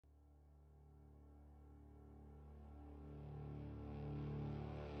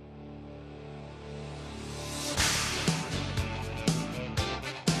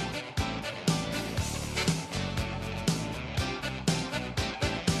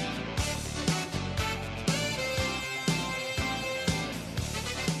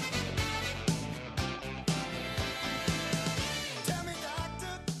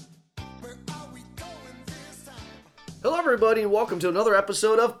Hello, everybody, and welcome to another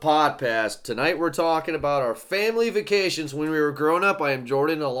episode of Podpast. Tonight, we're talking about our family vacations when we were growing up. I am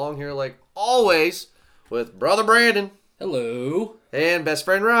Jordan, along here, like always, with brother Brandon. Hello. And best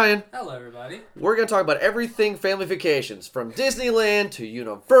friend Ryan. Hello, everybody. We're going to talk about everything family vacations, from Disneyland to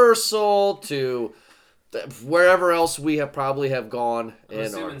Universal to wherever else we have gone. I'm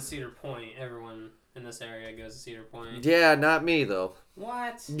assuming Cedar Point. Everyone in this area goes to Cedar Point. Yeah, not me, though.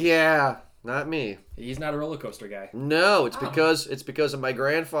 What? Yeah, not me. He's not a roller coaster guy. No, it's because of my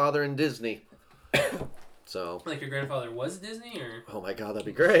grandfather and Disney. So. Like your grandfather was Disney, or? Oh my God, that'd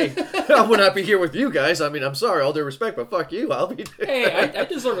be great. I would not be here with you guys. I mean, I'm sorry, all due respect, but fuck you. I'll be. Hey, I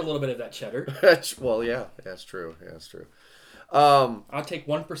deserve a little bit of that cheddar. Well, yeah, that's true. Yeah, that's true. I'll take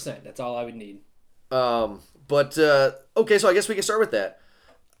 1%. That's all I would need. But okay, so I guess we can start with that.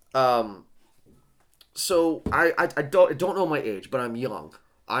 So I don't know my age, but I'm young.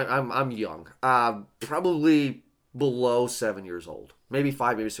 I'm young. Probably below 7 years old, maybe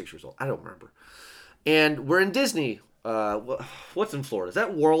 5, maybe 6 years old. I don't remember. And we're in Disney. What's in Florida? Is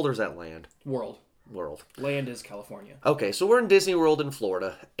that World or is that Land? World. Land is California. Okay, so we're in Disney World in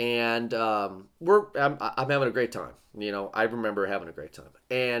Florida, and I'm having a great time. You know, I remember having a great time.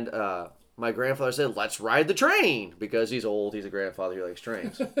 And my grandfather said, "Let's ride the train," because he's old. He's a grandfather. He likes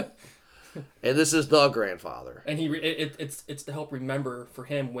trains. And this is the grandfather. And it's to help remember for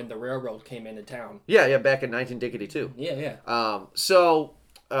him when the railroad came into town. Yeah, back in 1952. Yeah.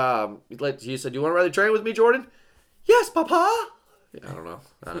 He said, "Do you want to ride the train with me, Jordan?" "Yes, Papa." Yeah, I don't know.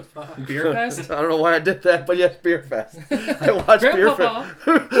 Beer Fest? I don't know why I did that, but yes, Beer Fest. I watched Beer Fest.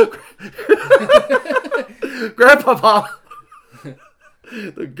 Grandpapa.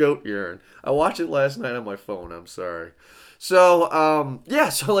 The goat urine. I watched it last night on my phone. I'm sorry. So,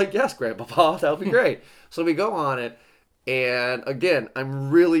 yes, Grandpapa, that would be great. So we go on it. And again,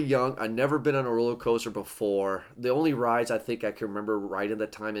 I'm really young. I've never been on a roller coaster before. The only rides I think I can remember riding at the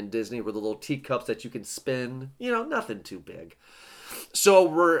time in Disney were the little teacups that you can spin. You know, nothing too big. So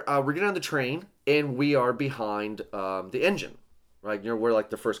we're getting on the train, and we are behind the engine, right? You know, we're like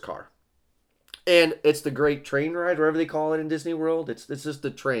the first car, and it's the Great Train Ride, whatever they call it in Disney World. It's just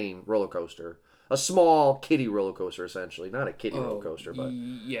the train roller coaster. A small kiddie roller coaster, essentially, not a kiddie roller coaster, but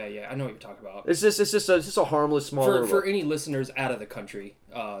yeah, I know what you're talking about. It's just a harmless small. For any listeners out of the country,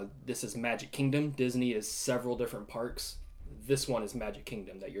 this is Magic Kingdom. Disney is several different parks. This one is Magic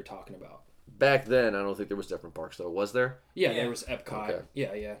Kingdom that you're talking about. Back then, I don't think there was different parks though. Was there? Yeah. There was Epcot. Okay.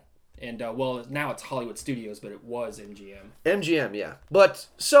 Yeah. And now it's Hollywood Studios, but it was MGM. MGM, yeah. But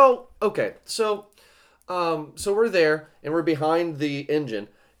so we're there and we're behind the engine.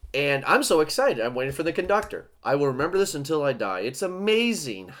 And I'm so excited. I'm waiting for the conductor. I will remember this until I die. It's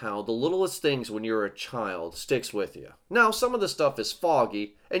amazing how the littlest things when you're a child sticks with you. Now, some of the stuff is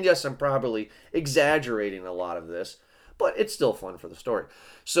foggy, and yes, I'm probably exaggerating a lot of this, but it's still fun for the story.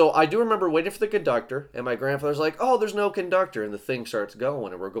 So I do remember waiting for the conductor, and my grandfather's like, "Oh, there's no conductor," and the thing starts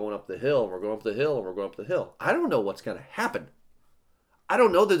going, and we're going up the hill, and we're going up the hill, and we're going up the hill. I don't know what's going to happen. I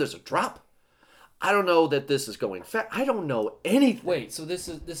don't know that there's a drop. I don't know that this is going fast. I don't know anything. Wait, so this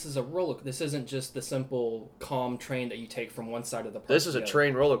is a roller. This isn't just the simple calm train that you take from one side of the park. This is a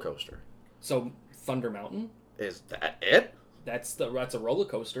train roller coaster. So Thunder Mountain? Is that it? That's a roller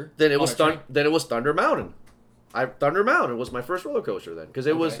coaster. Then it was Thunder Mountain. Thunder Mountain was my first roller coaster then, because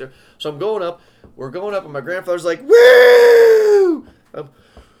it was. So I'm going up. We're going up, and my grandfather's like, "Woo!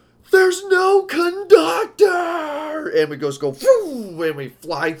 There's no conductor!" And we go, and we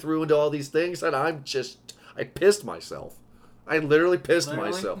fly through into all these things, and I pissed myself. I literally pissed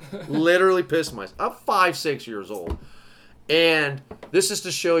myself. Literally pissed myself. I'm 5, 6 years old. And this is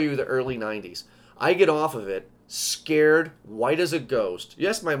to show you the early 90s. I get off of it, scared, white as a ghost.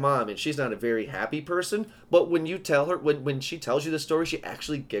 Yes, my mom, and she's not a very happy person, but when you tell her, when she tells you the story, she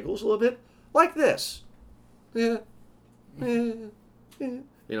actually giggles a little bit, like this. Yeah.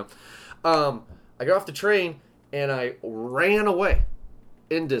 You know, I got off the train and I ran away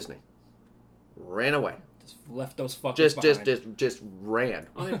in Disney. Ran away. Just left those fuckers behind. Just ran.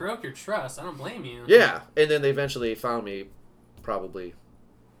 Well, they broke your trust. I don't blame you. Yeah, and then they eventually found me, probably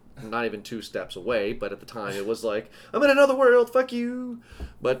not even 2 steps away. But at the time, it was like, "I'm in another world. Fuck you."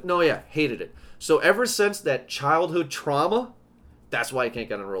 But no, yeah, hated it. So ever since that childhood trauma, that's why I can't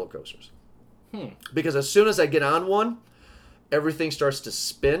get on roller coasters. Because as soon as I get on one, everything starts to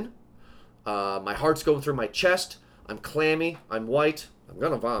spin. My heart's going through my chest. I'm clammy. I'm white. I'm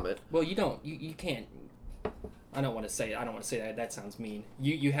gonna vomit. Well, you can't. I don't want to say that. That sounds mean.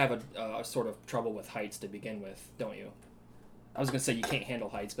 You have a sort of trouble with heights to begin with, don't you? I was gonna say you can't handle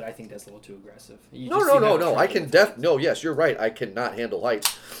heights, but I think that's a little too aggressive. No. I can No, yes, you're right. I cannot handle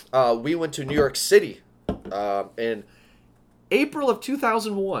heights. We went to New York City, and April of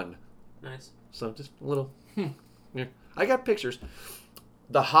 2001. Nice. So just a little. Yeah. I got pictures.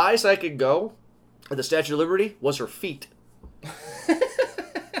 The highest I could go at the Statue of Liberty was her feet.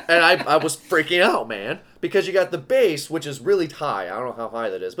 And I was freaking out, man. Because you got the base, which is really high. I don't know how high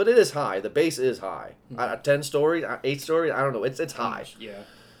that is, but it is high. The base is high. 10 stories, 8 stories, I don't know. It's high. Yeah.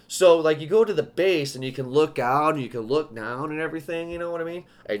 So, like, you go to the base and you can look out and you can look down and everything, you know what I mean?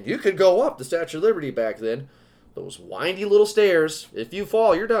 And you could go up the Statue of Liberty back then. Those windy little stairs. If you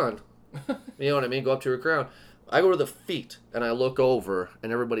fall, you're done. You know what I mean? Go up to her crown. I go to the feet and I look over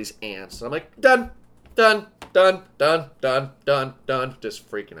and everybody's ants. And I'm like, done, done, done, done, done, done, done.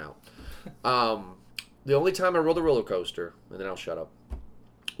 Just freaking out. The only time I rode the roller coaster, and then I'll shut up,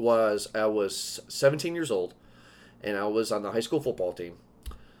 was I was 17 years old and I was on the high school football team.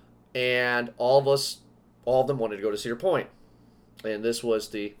 And all of them wanted to go to Cedar Point. And this was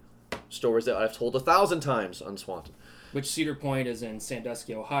the stories that I've told 1,000 times on Swanton. Which Cedar Point is in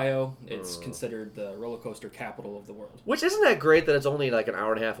Sandusky, Ohio. It's considered the roller coaster capital of the world. Which, isn't that great that it's only like an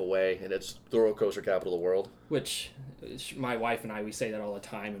hour and a half away and it's the roller coaster capital of the world? Which, my wife and I, we say that all the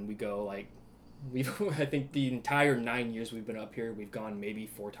time, and we go like, I think the entire 9 years we've been up here, we've gone maybe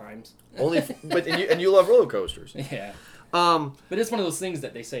 4 times. And you love roller coasters. Yeah. But it's one of those things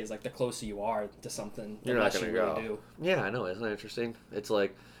that they say is like the closer you are to something, the You're not less going you to really go. do. Yeah, I know. Isn't that interesting? It's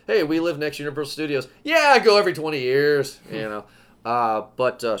like, hey, we live next to Universal Studios. Yeah, I go every 20 years, you know.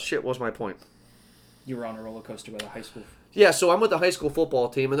 But shit, what was my point? You were on a roller coaster with a high school. Yeah, so I'm with the high school football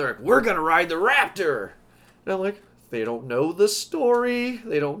team, and they're like, we're going to ride the Raptor. And I'm like, they don't know the story.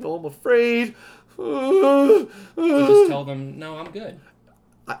 They don't know I'm afraid. You just tell them, no, I'm good.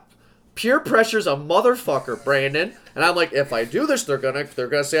 Peer pressure's a motherfucker, Brandon. And I'm like, if I do this, they're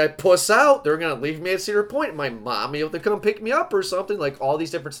gonna say I puss out. They're gonna leave me at Cedar Point. My mom, to come pick me up or something. Like all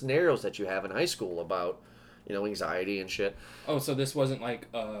these different scenarios that you have in high school about, anxiety and shit. Oh, so this wasn't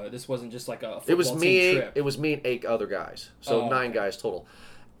just like a football It was team me. trip. It was me and 8 other guys. So 9 guys total.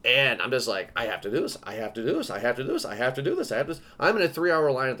 And I'm just like, I have to do this. I have to do this. I have to do this. I have to do this. I have to. I'm in a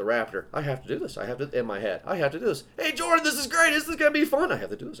 3-hour line at the Raptor. I have to do this. I have to. In my head, I have to do this. Hey Jordan, this is great. This is gonna be fun. I have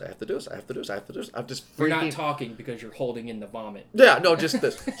to do this. I have to do this. I have to do this. I have to do this. I'm just freaking. You're not talking because you're holding in the vomit. Yeah, no, just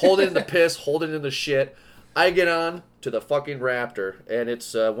this. Hold it in the piss. Hold it in the shit. I get on to the fucking Raptor, and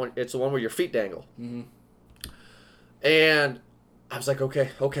it's the one where your feet dangle. Mm-hmm. And I was like, okay.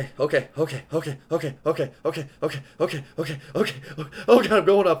 Oh God, I'm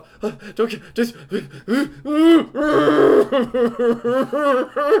going up. Don't get just.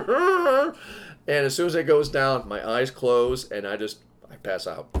 And as soon as it goes down, my eyes close, and I pass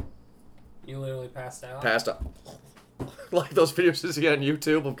out. You literally passed out? Passed out. Like those videos you see on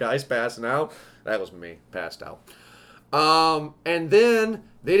YouTube of guys passing out. That was me, passed out. And then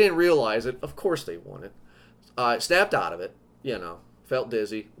they didn't realize it. Of course they wanted. Snapped out of it, Felt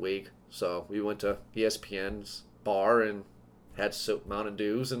dizzy, weak. So we went to ESPN's bar and had Mountain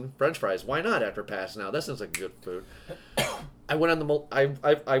Dews and French fries. Why not after passing out? That sounds like good food. I went on the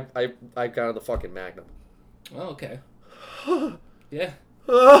I got on the fucking Magnum. Oh, okay. Yeah.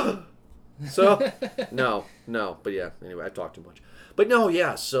 So no, but yeah. Anyway, I talked too much. But no,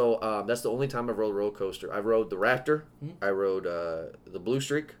 yeah. So that's the only time I've rode a roller coaster. I rode the Raptor. I rode the Blue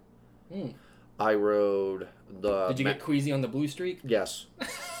Streak. I rode the. Did you get queasy on the Blue Streak? Yes.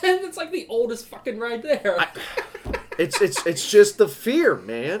 It's like the oldest fucking ride there. It's just the fear,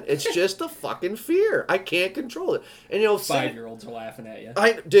 man. It's just the fucking fear. I can't control it. And 5-year-olds are laughing at you.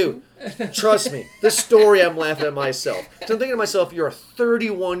 Dude, trust me. This story, I'm laughing at myself. So I'm thinking to myself, you're a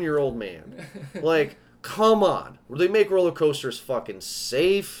 31-year-old man. Like, come on. They make roller coasters fucking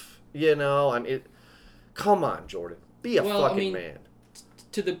safe. Come on, Jordan. Be a fucking man.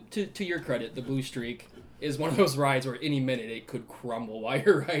 To your credit, the Blue Streak is one of those rides where any minute it could crumble while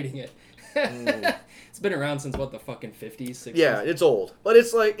you're riding it. It's been around since the fucking 50s, 60s. Yeah, it's old. But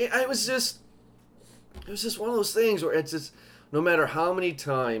it's like, it was just one of those things where it's just, no matter how many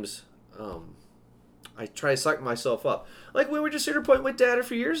times I try to psych myself up. Like, we were just Cedar Point with Dad a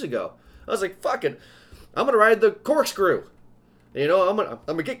few years ago. I was like, fuck it. I'm going to ride the corkscrew. I'm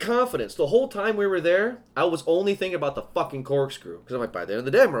gonna get confidence. The whole time we were there, I was only thinking about the fucking corkscrew. Because I'm like, by the end of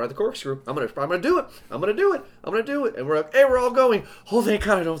the day, I'm gonna ride the corkscrew. I'm gonna do it. I'm gonna do it. And we're like, hey, we're all going. Oh, thank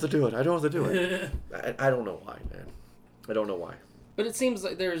God, I don't have to do it. I don't know why, man. I don't know why. But it seems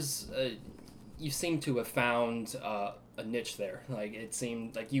like you seem to have found a niche there. Like, it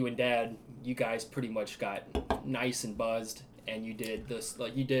seemed like you and Dad, you guys pretty much got nice and buzzed, and you did this.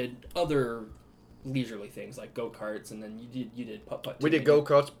 Like, you did other leisurely things like go-karts, and then you did putt-putt. We did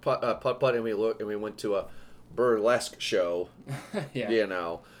go-karts, putt-putt, and we went to a burlesque show.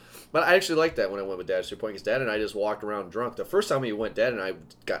 Yeah. But I actually liked that when I went with Dad to Cedar Point because Dad and I just walked around drunk. The first time we went, Dad and I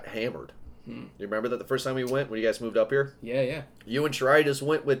got hammered. You remember that the first time we went when you guys moved up here? Yeah. You and Shirai just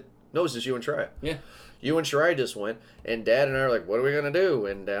went with... No, it was just you and Shirai. Yeah. You and Shirai just went, and Dad and I are like, what are we going to do?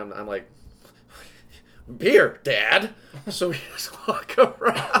 And I'm like, beer, Dad. So we just walk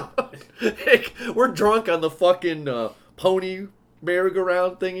around. We're drunk on the fucking pony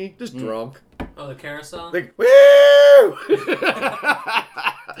merry-go-round thingy. Just drunk. Oh, the carousel? Like, woo!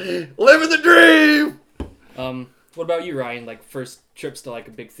 Living the dream! What about you, Ryan? Like, first trips to, like,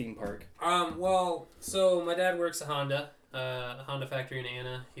 a big theme park? Well, so my dad works at Honda factory in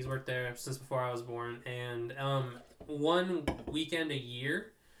Anna. He's worked there since before I was born. And one weekend a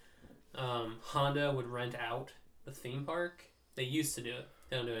year, Honda would rent out the theme park. They used to do it.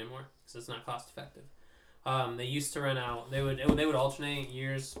 They don't do it anymore because it's not cost effective. They used to rent out. They would alternate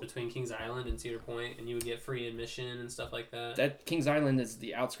years between Kings Island and Cedar Point, and you would get free admission and stuff like that. That Kings Island is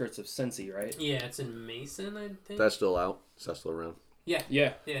the outskirts of Cincy, right? Yeah, it's in Mason, I think. That's still out. Is that still around? Yeah.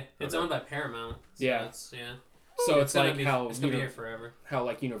 It's owned by Paramount. So Yeah. It's like how it's gonna be here forever. How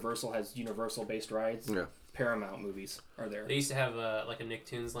like Universal has Universal based rides. Yeah. Paramount movies are there. They used to have like a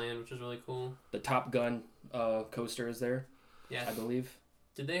Nicktoons Land, which was really cool. The Top Gun coaster is there. Yeah, I believe.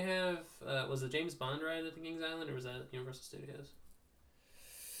 Did they have was the James Bond ride at the Kings Island, or was that Universal Studios?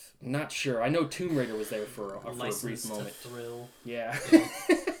 Not sure. I know Tomb Raider was there for a License brief to moment. Thrill. Yeah.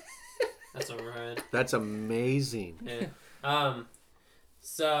 That's a ride. That's amazing. Yeah.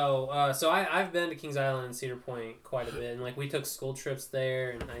 So I've been to Kings Island and Cedar Point quite a bit, and like we took school trips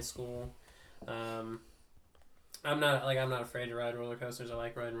there in high school. I'm not afraid to ride roller coasters. I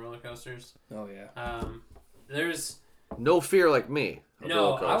like riding roller coasters. Oh yeah. There's No fear like me. of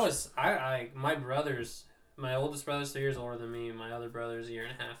roller coasters. my oldest brother's 3 years older than me. My other brother's a year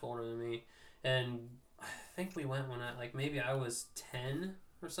and a half older than me, and I think we went when I was 10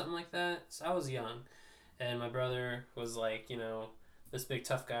 or something like that. So I was young, and my brother was like, this big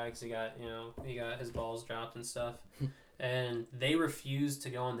tough guy because he got his balls dropped and stuff, and they refused to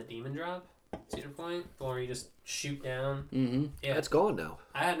go on the Demon Drop, Cedar Point, where you just shoot down. Mm-hmm. Yeah, That's gone now.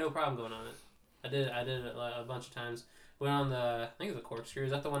 I had no problem going on it. I did it a bunch of times. Went on I think it was a corkscrew.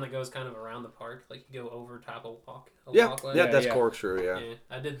 Is that the one that goes kind of around the park? Like you go over top of walkway? Yeah, that's Yeah. corkscrew, yeah. Yeah,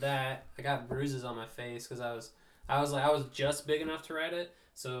 I did that. I got bruises on my face because I was just big enough to ride it.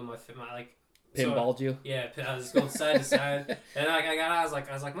 So my Pinballed you. Yeah, I was going side to side, and I was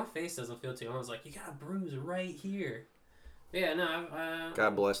like, my face doesn't feel too. I was like, you got a bruise right here. Yeah, no.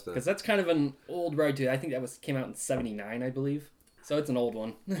 God bless them. Because that's kind of an old ride too. I think that came out in '79, I believe. So it's an old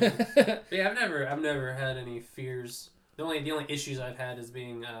one. Yeah, I've never had any fears. The only issues I've had is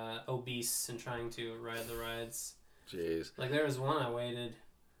being obese and trying to ride the rides. Jeez. Like there was one I waited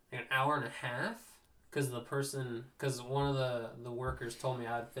like an hour and a half because one of the workers told me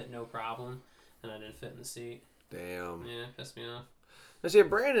I'd fit no problem, and I didn't fit in the seat. Damn. Yeah, it pissed me off. Now, see,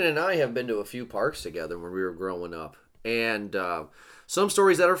 Brandon and I have been to a few parks together when we were growing up. And some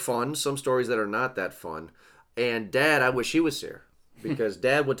stories that are fun, some stories that are not that fun. And Dad, I wish he was here. Because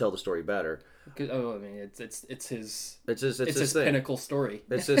Dad would tell the story better. Oh, I mean, it's his his thing. pinnacle story.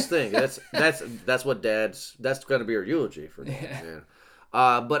 It's his thing. That's what Dad's. That's going to be our eulogy for Dad.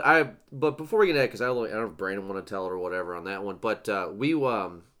 Yeah. But before we get into that, because I don't know if Brandon want to tell it or whatever on that one. But we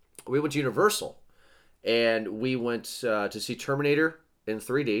went to Universal, and we went to see Terminator in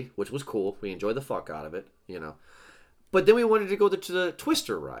 3D, which was cool. We enjoyed the fuck out of it, But then we wanted to go to the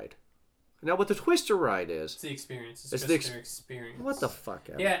Twister ride. Now, what the Twister ride is... It's the experience. It's just their experience. What the fuck?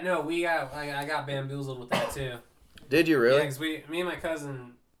 Evan? Yeah, no, I got bamboozled with that, too. Did you really? Yeah, because me and my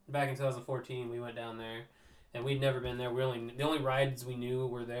cousin, back in 2014, we went down there, and we'd never been there. The only rides we knew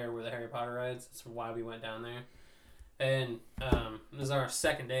were the Harry Potter rides. That's why we went down there. And it was our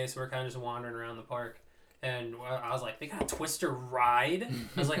second day, so we're kind of just wandering around the park. And I was like, they got a Twister ride?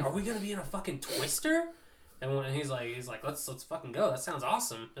 I was like, are we going to be in a fucking Twister? And he's like, let's fucking go. That sounds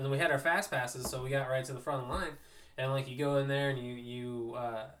awesome. And then we had our fast passes, so we got right to the front of the line. And like you go in there and you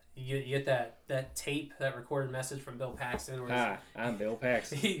get that tape, that recorded message from Bill Paxton. Where I'm Bill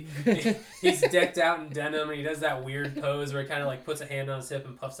Paxton. He's decked out in denim, and he does that weird pose where he kind of like puts a hand on his hip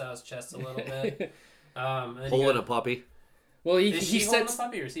and puffs out his chest a little bit. Holding a puppy. Well, he holding sets the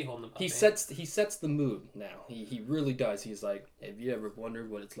puppy, or is he holding the puppy? He sets the mood now. He really does. He's like, have you ever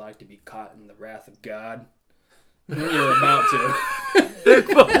wondered what it's like to be caught in the wrath of God? You're about to.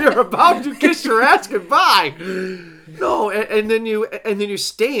 You're about to kiss your ass goodbye. No, and then you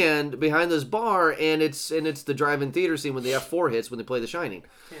stand behind this bar, and it's the drive-in theater scene when the F4 hits when they play The Shining.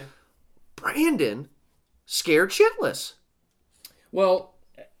 Yeah. Brandon scared shitless. Well,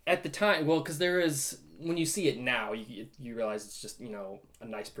 at the time, because there is when you see it now, you realize it's just, a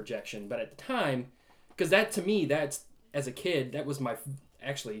nice projection. But at the time, because that to me, that's as a kid, that was my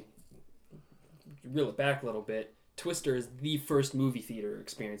actually reel it back a little bit. Twister is the first movie theater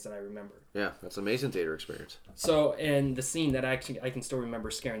experience that I remember. Yeah, that's an amazing theater experience. So, and the scene that I can still remember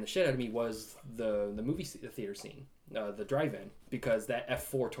scaring the shit out of me was the movie theater scene, the drive-in, because that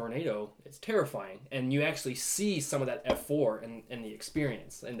F4 tornado is terrifying, and you actually see some of that F4 in the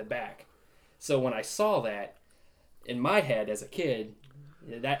experience in the back. So when I saw that, in my head as a kid,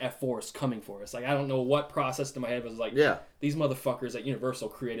 that F4 is coming for us. Like, I don't know what processed in my head was like, yeah, these motherfuckers at Universal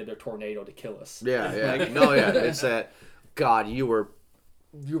created their tornado to kill us. Yeah, yeah. No, yeah. It's that, God, you were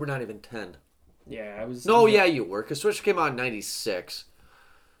not even 10. Yeah, I was... No, yeah, you were. Because Twister came out in 96.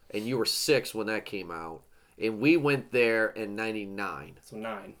 And you were 6 when that came out. And we went there in 99. So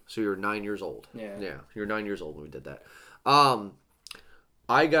 9. So you were 9 years old. Yeah. Yeah, you were 9 years old when we did that.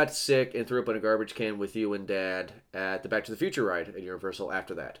 I got sick and threw up in a garbage can with you and Dad at the Back to the Future ride at Universal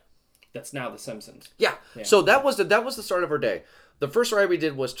after that. That's now The Simpsons. Yeah. So that was the start of our day. The first ride we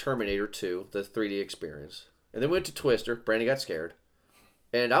did was Terminator 2, the 3D experience. And then we went to Twister. Brandon got scared.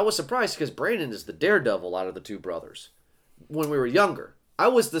 And I was surprised because Brandon is the daredevil out of the two brothers. When we were younger, I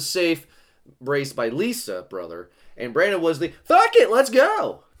was the safe, raised by Lisa brother. And Brandon was the, fuck it, let's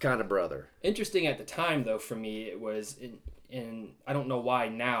go kind of brother. Interesting at the time, though, for me, it was... And I don't know why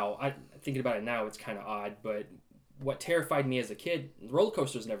now. Thinking about it now, it's kind of odd. But what terrified me as a kid, roller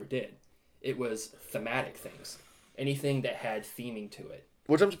coasters never did. It was thematic things. Anything that had theming to it.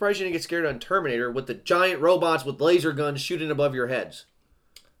 Which I'm surprised you didn't get scared on Terminator with the giant robots with laser guns shooting above your heads.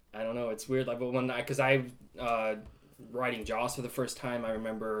 I don't know. It's weird. Like, but because riding Jaws for the first time, I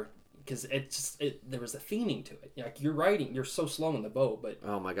remember... Because there was a theming to it. Like, you're so slow in the boat, but...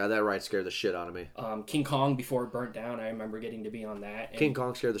 Oh my God, that ride scared the shit out of me. King Kong, before it burnt down, I remember getting to be on that. And King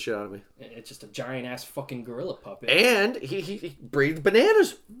Kong scared the shit out of me. It's just a giant-ass fucking gorilla puppet. And he breathed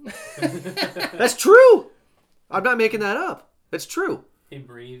bananas. That's true. I'm not making that up. It's true. He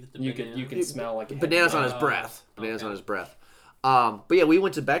breathed. You can smell like bananas on his breath. Bananas on his breath. But yeah, we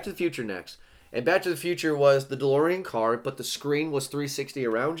went to Back to the Future next. And Back to the Future was the DeLorean car, but the screen was 360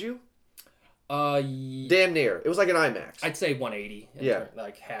 around you. Damn near. It was like an IMAX. I'd say 180. Yeah.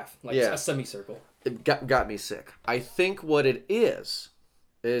 Like half. Like a semicircle. It got me sick. I think what it is,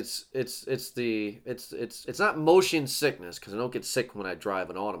 it's not motion sickness because I don't get sick when I drive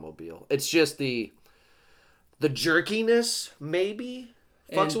an automobile. It's just the jerkiness maybe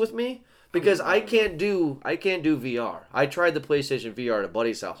fucks with me because I can't do VR. I tried the PlayStation VR at a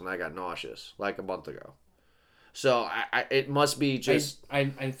buddy's house and I got nauseous like a month ago. So it must be just.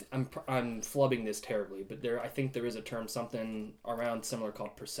 I'm flubbing this terribly, but I think there is a term something around similar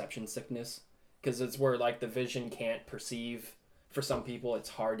called perception sickness, because it's where like the vision can't perceive. For some people, it's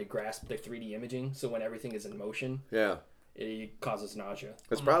hard to grasp the 3D imaging. So when everything is in motion, it causes nausea.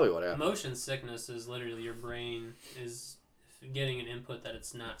 That's probably what happened. Motion sickness is literally your brain is getting an input that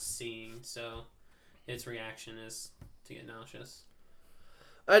it's not seeing, so its reaction is to get nauseous.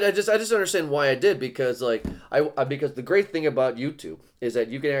 I just understand why I did because because the great thing about YouTube is that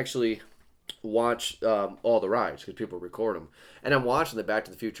you can actually watch all the rides because people record them, and I'm watching the Back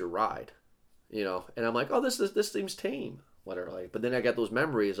to the Future ride, and I'm like, oh, this seems tame, whatever. Like, but then I got those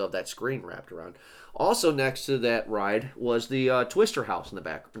memories of that screen wrapped around. Also, next to that ride was the Twister house in the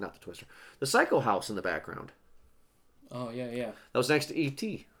back, not the Twister, the Psycho house in the background. Oh yeah. That was next to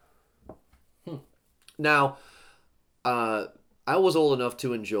E.T. Now, I was old enough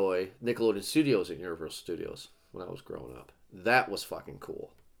to enjoy Nickelodeon Studios at Universal Studios when I was growing up. That was fucking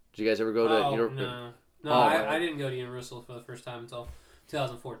cool. Did you guys ever go to No, I didn't go to Universal for the first time until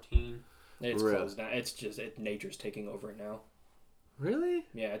 2014. It's closed now. It's just nature's taking over now. Really?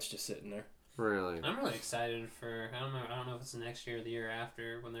 Yeah, it's just sitting there. Really? I'm really excited for I don't know if it's next year or the year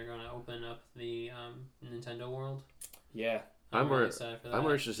after when they're going to open up the Nintendo World. Yeah. I'm really excited for that. I'm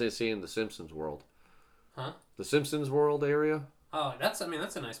interested in seeing the Simpsons World. Huh? The Simpsons World area? Oh, that's a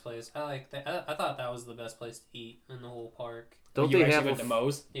nice place. I like that. I thought that was the best place to eat in the whole park. Don't you they have went to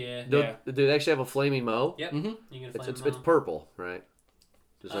Moe's? Yeah. Do they actually have a flaming Moe? Yep. Mm-hmm. You get a flaming It's Moe. purple, right?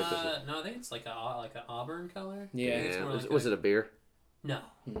 Just like No, I think it's like an auburn color. Yeah. It's more like was it a beer? No.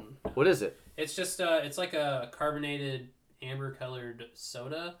 What is it? It's just it's like a carbonated amber colored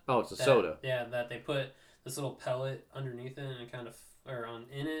soda. Oh, it's a soda. Yeah, that they put this little pellet underneath it and it kind of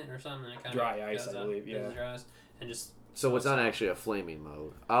in it or something. And it kind dry of ice, I believe. Yeah. Dry ice and just. So it's not actually a flaming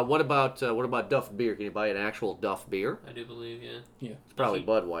mode. What about Duff beer? Can you buy an actual Duff beer? I do believe, yeah. Yeah. It's probably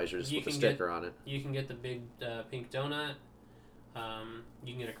Budweiser just with a sticker on it. You can get the big pink donut.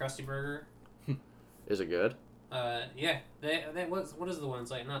 You can get a Krusty Burger. Is it good? Yeah, they what is the one?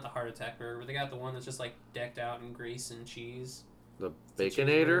 It's like not the heart attack burger, but they got the one that's just like decked out in grease and cheese. The It's a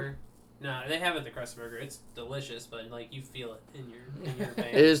Baconator? cheeseburger. No, they have it the Krusty Burger. It's delicious, but like you feel it in your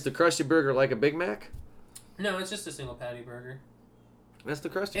veins. Is the Krusty Burger like a Big Mac? No, it's just a single patty burger. That's the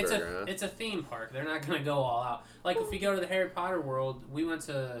Krusty It's Burger, huh? it's a theme park. They're not gonna go all out. Like if you go to the Harry Potter world, we went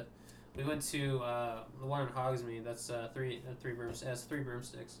to the one in Hogsmeade. That's three brooms. It has 3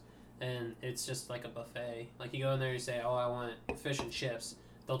 broomsticks, and it's just like a buffet. Like you go in there, you say, "Oh, I want fish and chips."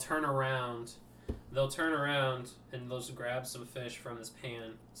 They'll turn around and they'll just grab some fish from this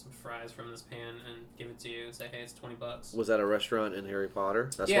pan, some fries from this pan, and give it to you and say, "Hey, it's $20." Was that a restaurant in Harry Potter?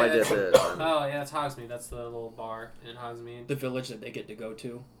 That's Yeah, why I did that's- this. Oh yeah, that's Hogsmeade. That's the little bar in Hogsmeade. The village that they get to go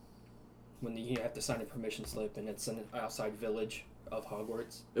to, when you have to sign a permission slip, and it's an outside village of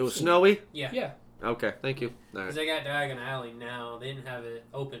Hogwarts. It was snowy? Yeah. Yeah. Okay, thank you. All Because right. they got Diagon Alley now. They didn't have it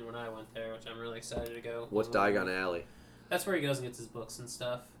open when I went there, which I'm really excited to go. What's Diagon Alley? That's where he goes and gets his books and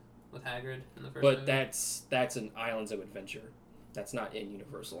stuff with Hagrid in the first But movie. that's an Islands of Adventure. That's not in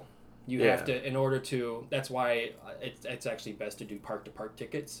Universal. You Yeah. have to, in order to. That's why it's actually best to do park-to-park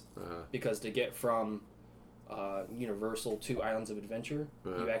tickets, because to get from Universal to Islands of Adventure,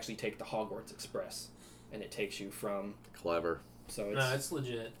 you actually take the Hogwarts Express, and it takes you from. Clever. So it's, No, it's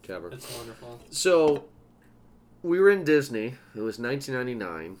legit. Clever. It's wonderful. So, we were in Disney. It was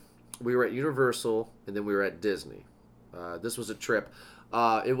 1999. We were at Universal, and then we were at Disney. This was a trip.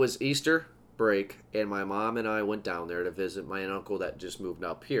 It was Easter break, and my mom and I went down there to visit my uncle that just moved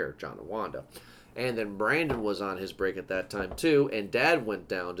up here, John and Wanda. And then Brandon was on his break at that time, too, and Dad went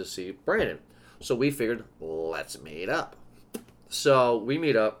down to see Brandon. So we figured, let's meet up. So we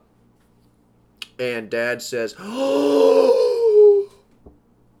meet up, and Dad says, "Oh,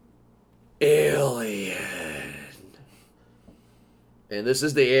 alien." And this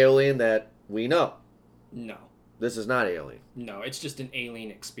is the alien that we know. no, This is not alien. no. It's just an alien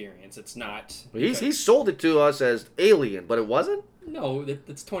experience. It's not. He sold it to us as alien, but it wasn't? No,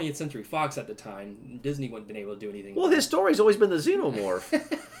 it's 20th Century Fox at the time. Disney wouldn't have been able to do anything. Well, his story's always been the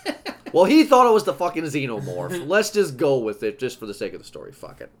xenomorph. Well, he thought it was the fucking xenomorph. Let's just go with it, just for the sake of the story.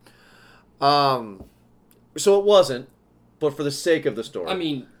 Fuck it. So it wasn't, but for the sake of the story. I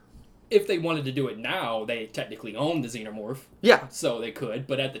mean, if they wanted to do it now, they technically own the xenomorph, yeah. so they could.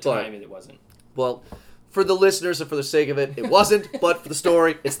 But at the But- time, it wasn't. Well, for the listeners and for the sake of it, it wasn't. But for the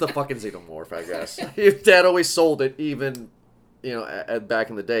story, it's the fucking xenomorph, I guess. Dad always sold it, even, back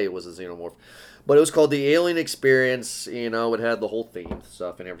in the day, it was a xenomorph. But it was called the Alien Experience. It had the whole theme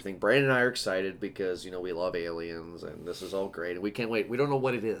stuff and everything. Brandon and I are excited because, we love aliens and this is all great. And we can't wait. We don't know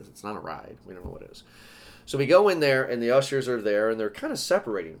what it is. It's not a ride. We don't know what it is. So we go in there and the ushers are there and they're kind of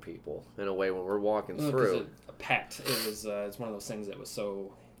separating people in a way when we're walking through. A pact. It was. It's one of those things that was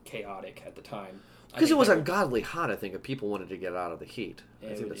so chaotic at the time. Because it was ungodly hot, I think, and people wanted to get out of the heat.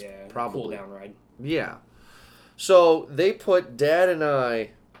 I think that's probably cool down ride. Yeah. So they put Dad and I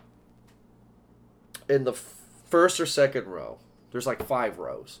in the first or second row. There's like 5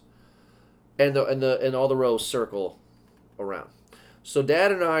 rows, and all the rows circle around. So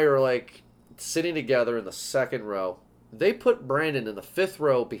Dad and I are like sitting together in the second row. They put Brandon in the 5th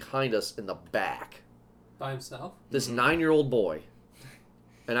row behind us in the back. By himself? This 9-year-old boy,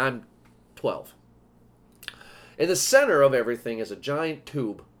 and I'm 12. In the center of everything is a giant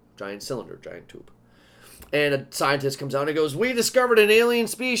tube, giant tube. And a scientist comes out and goes, "We discovered an alien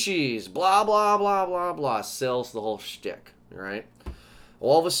species, blah, blah, blah, blah, blah." Sells the whole shtick, right?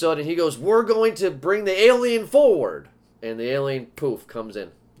 All of a sudden, he goes, "We're going to bring the alien forward." And the alien, poof, comes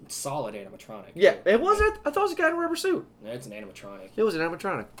in. Solid animatronic. Yeah, it wasn't. I thought it was a guy in a rubber suit. It's an animatronic. It was an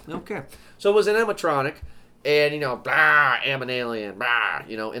animatronic. Okay. So it was an animatronic, and, blah, I'm an alien, blah,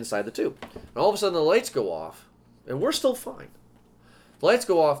 inside the tube. And all of a sudden, the lights go off, and we're still fine. The lights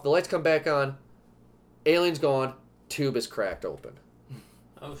go off, the lights come back on, alien's gone, tube is cracked open.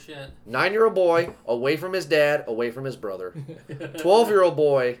 Oh, shit. 9-year-old boy, away from his dad, away from his brother. 12-year-old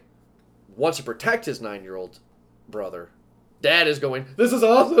boy wants to protect his 9-year-old brother. Dad is going, "This is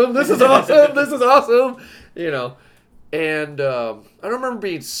awesome, this is awesome, this is awesome." And I don't remember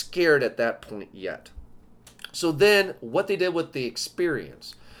being scared at that point yet. So then what they did with the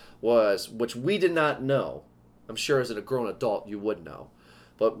experience was, which we did not know, I'm sure as a grown adult you would know,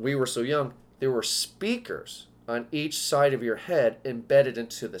 but we were so young, there were speakers on each side of your head embedded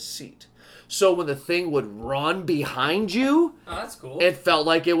into the seat. So when the thing would run behind you, Oh, that's cool. it felt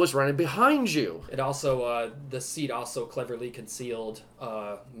like it was running behind you. It also, the seat also cleverly concealed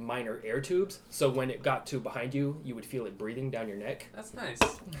minor air tubes, so when it got to behind you, you would feel it breathing down your neck. That's nice.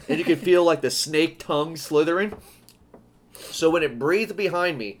 And you could feel like the snake tongue slithering. So when it breathed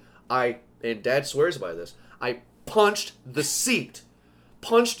behind me, and Dad swears by this, I punched the seat.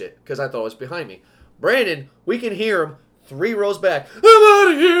 Punched it because I thought it was behind me. Brandon, we can hear him 3 rows back. I'm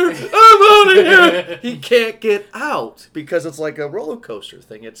out of here. I'm out of here. He can't get out because it's like a roller coaster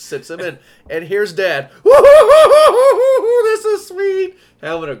thing. It sits him in. And here's Dad. Woo-hoo-hoo-hoo-hoo-hoo, this is sweet.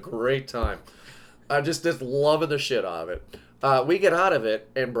 Having a great time. I'm just loving the shit out of it. We get out of it,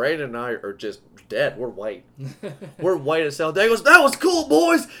 and Brandon and I are just dead. We're white. We're white as hell. Dad goes, that was cool,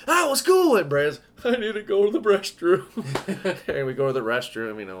 boys. That was cool. And Brandon's, I need to go to the restroom. And we go to the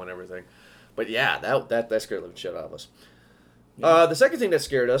restroom, and everything. But yeah, that scared the living shit out of us. The second thing that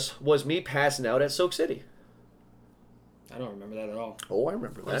scared us was me passing out at Soak City. I don't remember that at all. Oh, I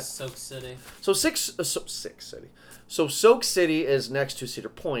remember that. What's Soak City? So Soak City is next to Cedar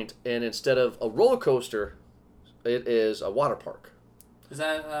Point, and instead of a roller coaster, it is a water park. Is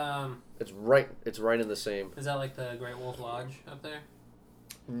that It's right in the same. Is that like the Great Wolf Lodge up there?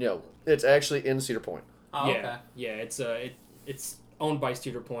 No, it's actually in Cedar Point. Oh, yeah, okay. yeah. It's owned by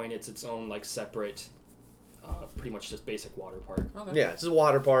Cedar Point. It's its own like separate, pretty much just basic water park. Okay. Yeah, it's a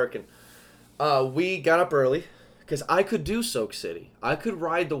water park, and we got up early because I could do Soak City. I could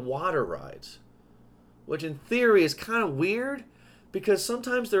ride the water rides, which in theory is kind of weird because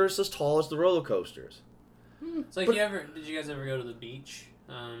sometimes they're as tall as the roller coasters. So, did you guys ever go to the beach?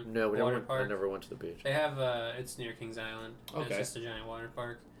 No, water park? I never went to the beach. They have it's near Kings Island. Okay. It's just a giant water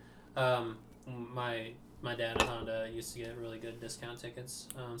park. My dad and Honda used to get really good discount tickets,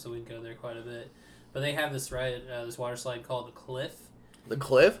 so we'd go there quite a bit. But they have this ride, this water slide called the Cliff. The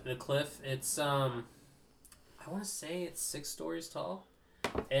Cliff? The Cliff. It's I want to say it's 6 stories tall,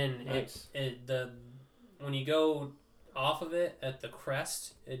 and Nice. when you go off of it at the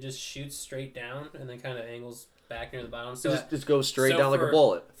crest, it just shoots straight down and then kind of angles back near the bottom. So Just goes straight so down like a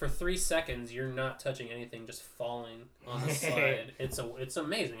bullet. For 3 seconds, you're not touching anything, just falling on the slide. It's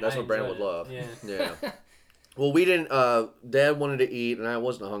amazing. That's I what Brandon enjoyed would love. it. Yeah. Well, we didn't. Dad wanted to eat, and I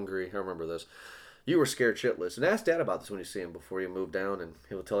wasn't hungry. I remember this. You were scared shitless, and ask Dad about this when you see him before you move down, and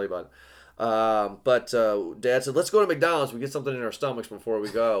he will tell you about it. But Dad said, "Let's go to McDonald's. We get something in our stomachs before we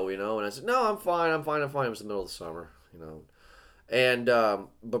go." And I said, "No, I'm fine. It was the middle of the summer, And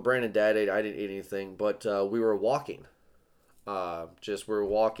but Brandon and Dad ate. I didn't eat anything. But we were walking. We were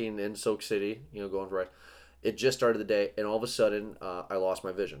walking in Soak City. Going right. It just started the day, and all of a sudden, I lost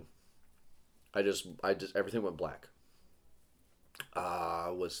my vision. I just everything went black. I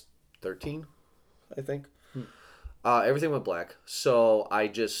was 13, I think. Everything went black. So I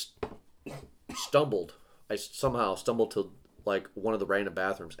just stumbled. I somehow stumbled to like one of the random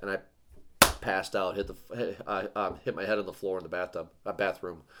bathrooms, and I passed out. Hit my head on the floor in the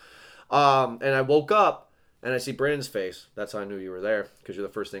bathroom. And I woke up, and I see Brandon's face. That's how I knew you were there, because you're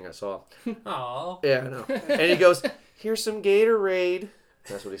the first thing I saw. Aw. Yeah, I know. And he goes, "Here's some Gatorade."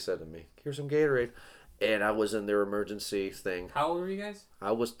 That's what he said to me. "Here's some Gatorade." And I was in their emergency thing. How old were you guys?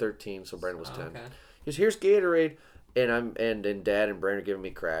 I was 13, so Brandon was 10. Okay. He goes, "Here's Gatorade." And Dad and Brandon are giving me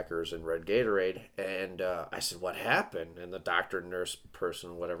crackers and red Gatorade. And I said, "What happened?" And the doctor, nurse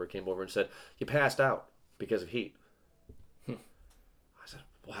person, whatever, came over and said, "You passed out because of heat." I said,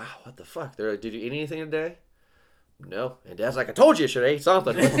 "Wow, what the fuck?" They're like, "Did you eat anything today?" "No." And Dad's like, "I told you should have ate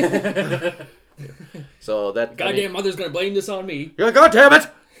something." So that Goddamn mother's gonna blame this on me. You're like, "God damn it!"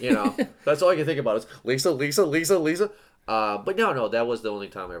 That's all I can think about is Lisa. But no, that was the only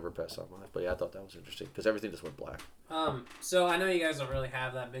time I ever passed out in my life. But yeah, I thought that was interesting because everything just went black. So I know you guys don't really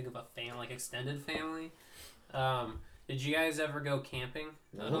have that big of a family, like extended family. Did you guys ever go camping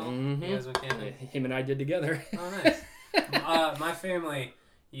at all? Mm-hmm. You guys went camping? Him and I did together. Oh, nice. My family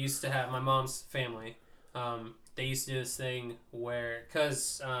used to have, my mom's family, they used to do this thing where,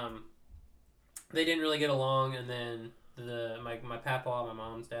 because they didn't really get along, and then my papa, my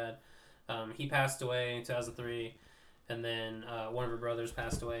mom's dad, he passed away in 2003, and then one of her brothers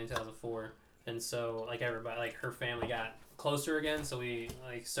passed away in 2004, and so like everybody, like her family got closer again, so we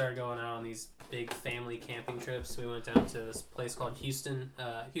like started going out on these big family camping trips. We went down to this place called Houston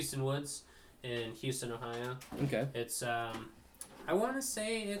Woods in Houston, Ohio. Okay. It's I want to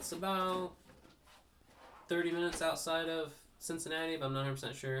say it's about 30 minutes outside of Cincinnati, but I'm not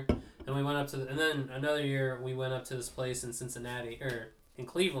 100% sure. And we went up to and then another year we went up to this place in Cincinnati or in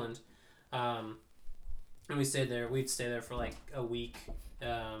Cleveland, and we stayed there. We'd stay there for like a week,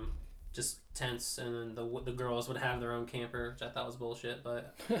 just tents, and then the girls would have their own camper, which I thought was bullshit.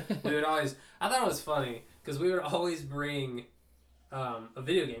 But we would always, I thought it was funny because we would always bring a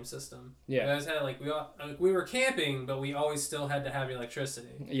video game system. Yeah. We always had we were camping, but we always still had to have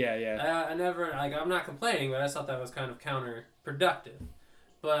electricity. Yeah. I never I'm not complaining, but I thought that was kind of counterproductive.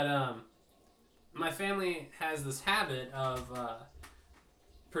 But my family has this habit of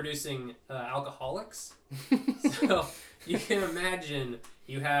producing alcoholics. So you can imagine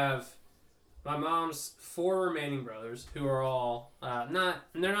you have my mom's 4 remaining brothers who are all they're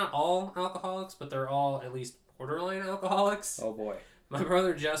not all alcoholics, but they're all at least borderline alcoholics. Oh boy. My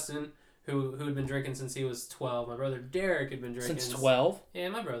brother Justin, who had been drinking since he was 12. My brother Derek had been drinking Since 12? Yeah,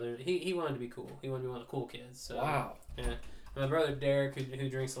 my brother, he wanted to be cool. He wanted to be one of the cool kids. So, Wow. Yeah. My brother Derek, who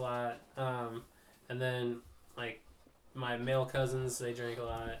drinks a lot, and then like my male cousins, they drink a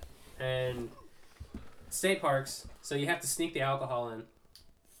lot, and state parks. So you have to sneak the alcohol in.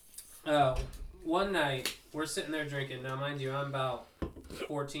 One night we're sitting there drinking. Now, mind you, I'm about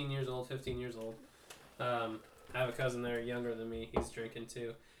 14 years old, 15 years old. I have a cousin there younger than me. He's drinking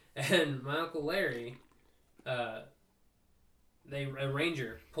too, and my Uncle Larry, a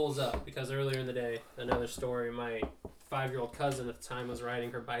ranger pulls up because earlier in the day, another story, my 5-year-old cousin at the time was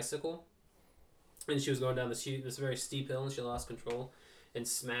riding her bicycle, and she was going down this very steep hill, and she lost control and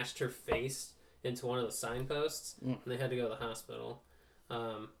smashed her face into one of the signposts, and they had to go to the hospital.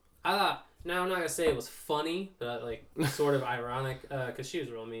 I thought, now I'm not gonna say it was funny, but like sort of ironic, because she was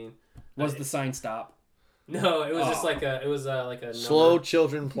real mean. Was the sign stop? No, it was just like a number, Slow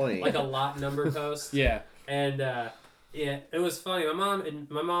children playing. like a lot number post. Yeah. And yeah, it was funny.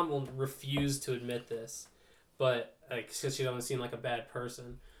 My mom will refuse to admit this, but because she doesn't seem like a bad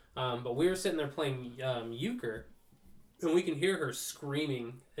person. But we were sitting there playing euchre, and we can hear her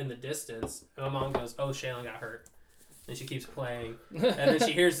screaming in the distance. And my mom goes, "Oh, Shaylin got hurt," and she keeps playing. And then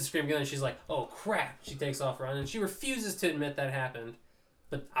she hears the scream again, and she's like, "Oh crap!" She takes off running. She refuses to admit that happened,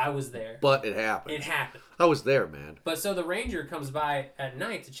 but I was there. But it happened. It happened. I was there, man. But so the ranger comes by at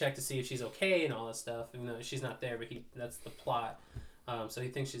night to check to see if she's okay and all this stuff. Even though she's not there, but that's the plot. So he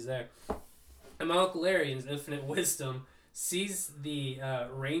thinks she's there. And my Uncle Larry, in his infinite wisdom, sees the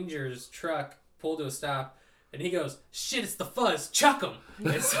ranger's truck pull to a stop, and he goes, "Shit, it's the fuzz! Chuck him!"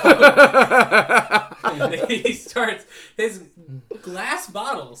 And so he starts, his glass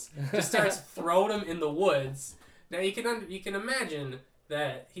bottles just starts throwing them in the woods. Now you can imagine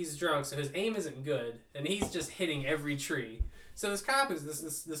that he's drunk, so his aim isn't good, and he's just hitting every tree. So this cop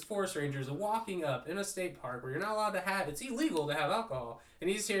this forest ranger is walking up in a state park where you're not allowed to have, it's illegal to have alcohol, and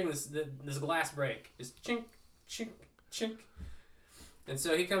he's hearing this glass break, just chink, chink, chink. And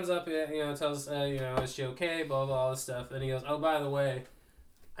so he comes up, tells is she okay, blah blah, all this stuff. Then he goes, "Oh, by the way,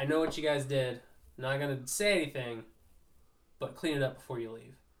 I know what you guys did. Not gonna say anything, but clean it up before you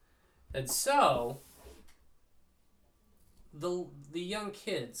leave." And so the young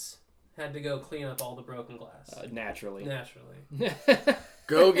kids had to go clean up all the broken glass. Naturally.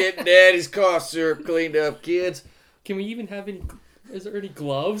 Go get Daddy's cough syrup cleaned up, kids. Can we even have any... Is there any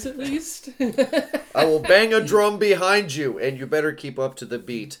gloves, at least? I will bang a drum behind you, and you better keep up to the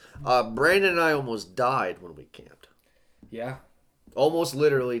beat. Brandon and I almost died when we camped. Yeah. Almost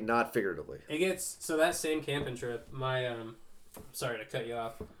literally, not figuratively. It gets... So that same camping trip, my... sorry to cut you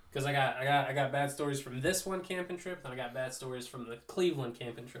off. Because I got bad stories from this one camping trip, and I got bad stories from the Cleveland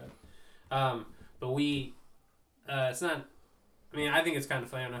camping trip. But we... it's not... I mean, I think it's kind of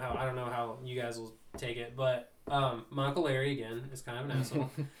funny. I don't know how you guys will take it, but... my Uncle Larry, again, is kind of an asshole.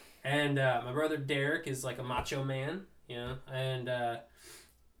 And my brother Derek is like a macho man, and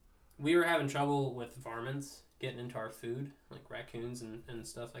we were having trouble with varmints getting into our food, like raccoons and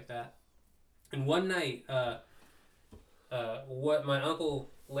stuff like that. And one night, what my Uncle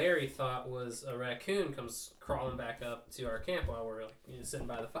Larry thought was a raccoon comes crawling back up to our camp while we're sitting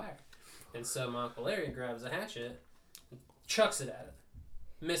by the fire. And so my Uncle Larry grabs a hatchet, chucks it at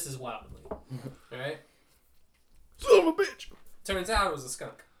it, misses wildly, right? Son of a bitch. Turns out it was a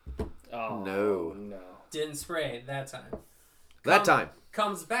skunk. Oh, No. Didn't spray that time. That time.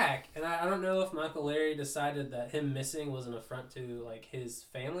 Comes back, and I don't know if my Uncle Larry decided that him missing was an affront to like his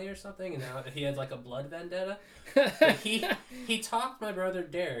family or something, and now he had like a blood vendetta. But he talked my brother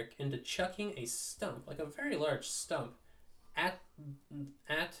Derek into chucking a stump, like a very large stump, at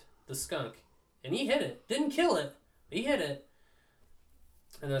the skunk, and he hit it. Didn't kill it, but he hit it.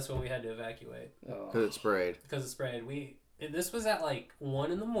 And that's when we had to evacuate. Because it sprayed. Because it sprayed. This was at like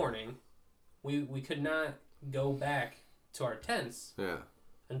 1 a.m. We could not go back to our tents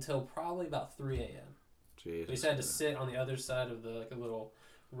until probably about 3 a.m. Jesus. We just had to sit on the other side of a little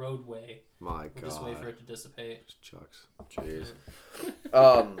roadway. My God. Just wait for it to dissipate. Chucks. Jeez.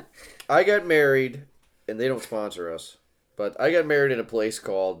 I got married, and they don't sponsor us, but I got married in a place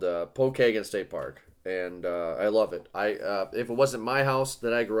called Pokagon State Park. And I love it. If it wasn't my house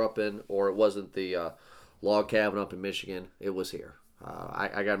that I grew up in, or it wasn't the log cabin up in Michigan, it was here.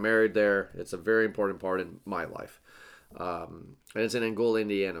 I got married there. It's a very important part in my life. And it's in Angola,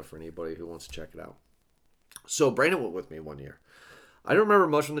 Indiana, for anybody who wants to check it out. So Brandon went with me one year. I don't remember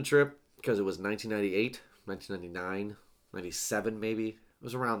much from the trip because it was 1998, 1999, 97 maybe. It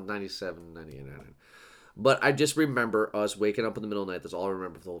was around 97, 99. But I just remember us waking up in the middle of the night. That's all I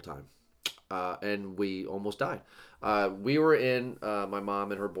remember for the whole time. And we almost died. We were in my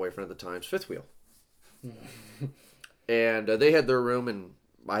mom and her boyfriend at the time's fifth wheel. And they had their room, and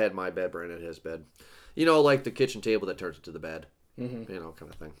I had my bed, Brandon had his bed. You know, like the kitchen table that turns into the bed. You know,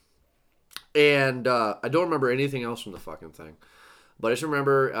 kind of thing. And I don't remember anything else from the fucking thing. But I just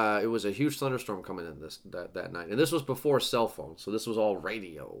remember it was a huge thunderstorm coming in that night. And this was before cell phones, so this was all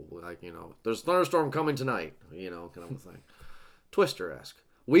radio. Like, you know, there's a thunderstorm coming tonight, you know, kind of a thing. Twister-esque.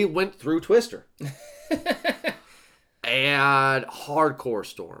 We went through Twister. And hardcore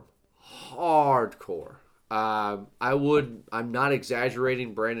storm. Hardcore. I'm not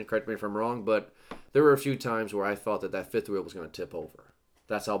exaggerating, Brandon, correct me if I'm wrong, but there were a few times where I thought that fifth wheel was going to tip over.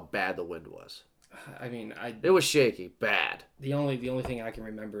 That's how bad the wind was. I mean, it was shaky, bad. The only thing I can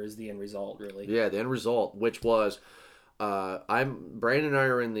remember is the end result, really. Yeah, the end result, which was, Brandon and I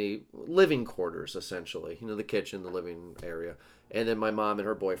are in the living quarters essentially. You know, the kitchen, the living area, and then my mom and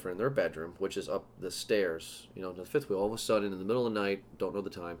her boyfriend, their bedroom, which is up the stairs. You know, to the fifth wheel. All of a sudden, in the middle of the night, don't know the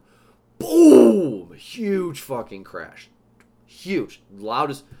time, boom! Huge fucking crash, huge,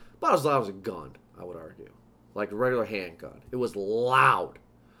 loudest, about as loud as a gun, I would argue, like a regular handgun. It was loud.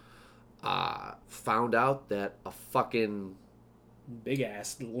 Found out that a fucking big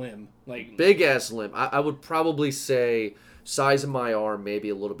ass limb, I would probably say size of my arm, maybe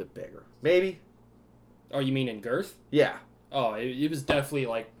a little bit bigger, maybe. Oh, you mean in girth? Yeah. Oh, it was definitely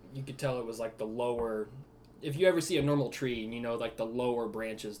like, you could tell it was like the lower. If you ever see a normal tree, and you know, like the lower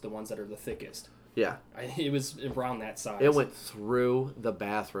branches, the ones that are the thickest. Yeah. It was around that size. It went through the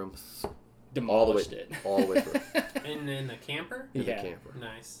bathroom, demolished all the way through. In the camper? In Yeah. the camper.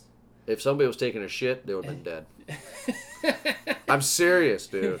 Nice. If somebody was taking a shit, they would have been dead. I'm serious,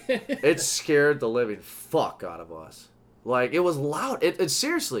 dude. It scared the living fuck out of us. Like, it was loud. It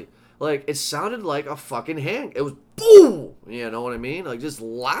seriously, like, it sounded like a fucking hand. It was boom. You know what I mean? Like, just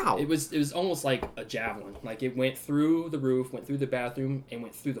loud. It was almost like a javelin. Like, it went through the roof, went through the bathroom, and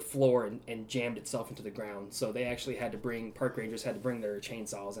went through the floor and jammed itself into the ground. So they actually had to park rangers had to bring their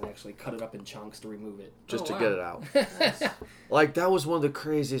chainsaws and actually cut it up in chunks to remove it. Just to wow. get it out. Like, that was one of the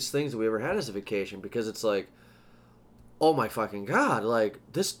craziest things that we ever had as a vacation, because it's like, oh my fucking God, like,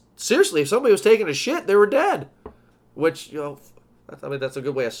 this, seriously, if somebody was taking a shit, they were dead. Which, you know, I mean, that's a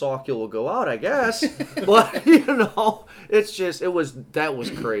good way a Sawkill will go out, I guess. But, you know, it's just, that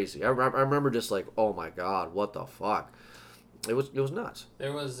was crazy. I remember just like, oh my God, what the fuck? It was nuts.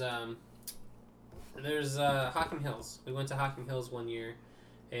 There was, there's Hocking Hills. We went to Hocking Hills one year,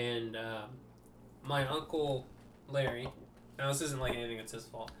 and my uncle Larry, now this isn't like anything that's his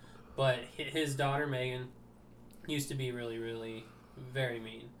fault, but his daughter Megan used to be really, really very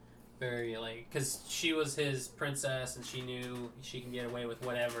mean. Very, like, because she was his princess and she knew she can get away with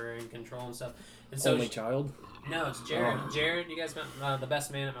whatever and control and stuff. And so Only child? No, it's Jared. Jared, you guys met the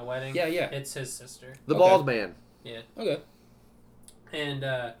best man at my wedding? Yeah. It's his sister. The Okay. bald man. Yeah. Okay. And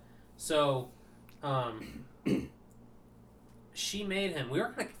she made him, we were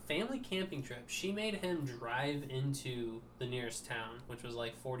on a family camping trip. She made him drive into the nearest town, which was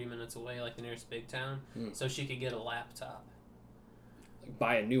like 40 minutes away, like the nearest big town, so she could get a laptop.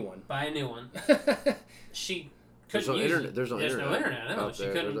 Buy a new one. Buy a new one. She There's couldn't no use internet. it. There's no internet. No, out she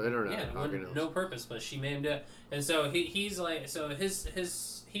there. couldn't. There's no internet. Yeah, Hocking Hills. no purpose, but she made him do it. And so he's like, so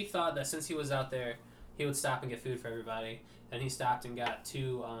he thought that since he was out there, he would stop and get food for everybody. And he stopped and got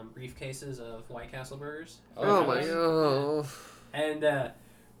 2 briefcases of White Castle burgers. Oh my God. And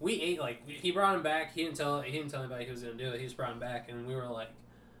we ate, like, he brought him back. He didn't tell anybody he was gonna do it. He just brought him back, and we were like,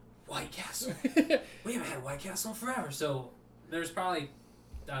 White Castle. We haven't had White Castle in forever. So there's probably,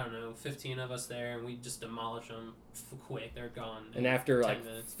 I don't know, 15 of us there, and we just demolished them quick. They're gone. And after 10 like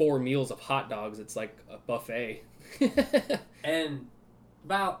minutes. 4 meals of hot dogs, it's like a buffet. And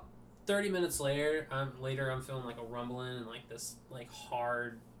about 30 minutes later, I'm feeling like a rumbling and like this like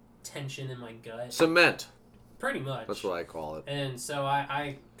hard tension in my gut. Cement. Pretty much. That's what I call it. And so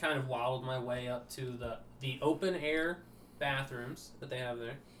I kind of waddled my way up to the open air bathrooms that they have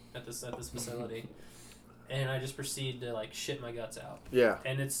there at this facility. And I just proceed to like shit my guts out. Yeah.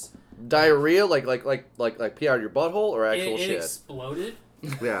 And it's Diarrhea, like pee out of your butthole, or actual it shit. exploded.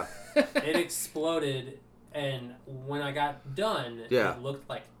 Yeah. It exploded, and when I got done, Yeah. it looked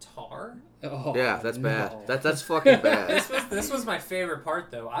like tar. Oh, Yeah, that's no. bad. That's fucking bad. This was my favorite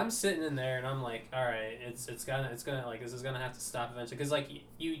part though. I'm sitting in there and I'm like, all right, it's gonna like this is gonna have to stop eventually because like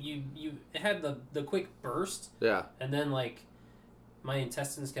you it had the quick burst Yeah. and then like my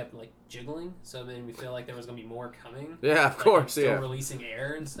intestines kept like jiggling, so it made me feel like there was gonna be more coming. Yeah, of Like, course, still yeah. releasing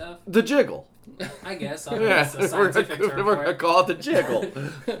air and stuff. The jiggle. I guess. Yeah, That's a scientific term we're for gonna it. call it the jiggle.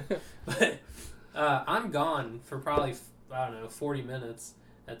 But I'm gone for probably, I don't know, 40 minutes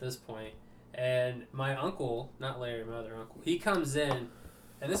at this point. And my uncle, not Larry, my other uncle, he comes in,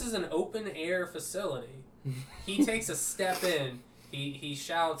 and this is an open air facility. He takes a step in, he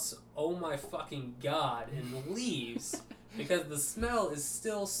shouts, "Oh my fucking God," and leaves because the smell is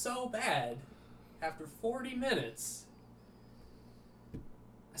still so bad after 40 minutes.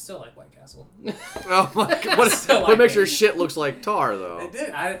 I still like White Castle. Oh my god! What, Still what like makes it. your shit looks like tar though? It did.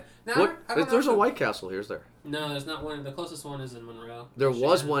 I don't There's know a if White Castle here, is there? No, there's not one. The closest one is in Monroe. There was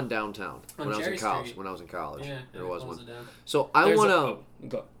Michigan. one downtown On when I was in Cherry college. Street. When I was in college, Yeah, there was close one. it down. So I There's want a- to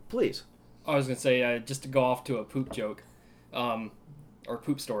go. please. I was gonna say just to go off to a poop joke, or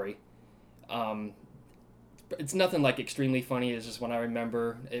poop story. It's nothing like extremely funny. It's just when I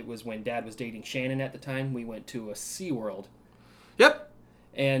remember it was when Dad was dating Shannon at the time. We went to a SeaWorld. Yep.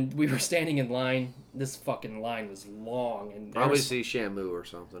 And we were standing in line. This fucking line was long, and Probably see Shamu or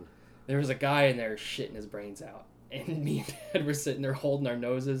something. there was a guy in there shitting his brains out. And me and Dad were sitting there holding our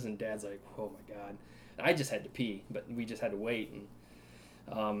noses, and Dad's like, "Oh my God!" And I just had to pee, but we just had to wait.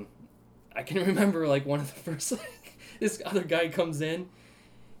 And I can remember like one of the first this other guy comes in.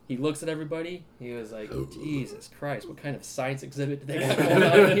 He looks at everybody. He was like, "Jesus Christ, what kind of science exhibit did they got going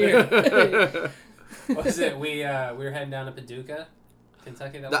on in here?" What was it? We were heading down to Paducah,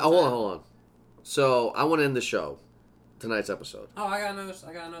 Kentucky. That was Hold on. So I want to end the show, tonight's episode. Oh, I got another.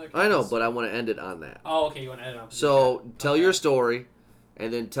 I know, case. but I want to end it on that. Oh, okay. You want to edit on Paducah? So tell Okay. your story,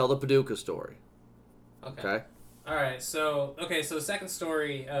 and then tell the Paducah story. Okay. Okay. All right. So the second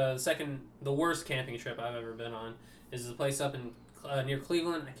story, the worst camping trip I've ever been on is a place up in near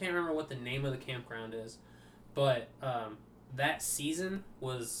Cleveland. I can't remember what the name of the campground is, but that season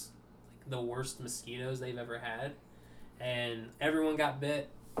was like the worst mosquitoes they've ever had, and everyone got bit.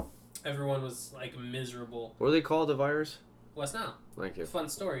 Everyone was like miserable. What do they call the virus? West Nile. Thank you. Fun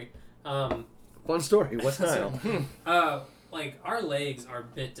story. Fun story. What's Nile? Like our legs are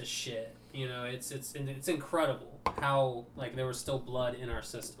bit to shit. You know, it's incredible how like there was still blood in our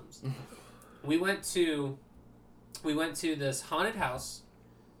systems. we went to this haunted house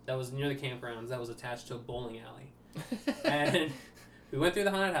that was near the campgrounds that was attached to a bowling alley, and we went through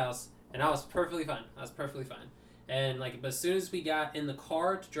the haunted house, and I was perfectly fine. And like, but as soon as we got in the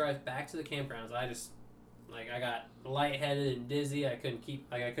car to drive back to the campgrounds, I got lightheaded and dizzy. I couldn't keep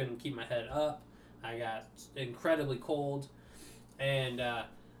my head up. I got incredibly cold, and I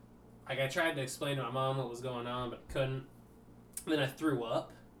tried to explain to my mom what was going on, but couldn't. And then I threw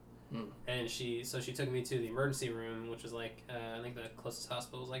up, and she took me to the emergency room, which was like I think the closest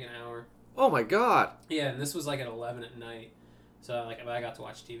hospital was like an hour. Oh my god. Yeah, and this was like at 11 at night, so like I got to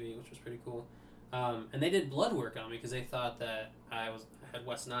watch TV, which was pretty cool. And they did blood work on me because they thought that I had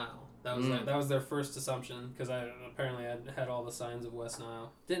West Nile. That was their first assumption because I apparently had all the signs of West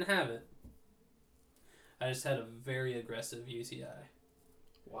Nile. Didn't have it. I just had a very aggressive UTI.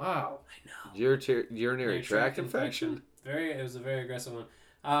 Wow. I know. Urinary tract infection? It was a very aggressive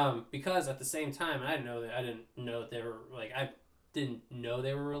one. Because at the same time, I didn't know that they were like I didn't know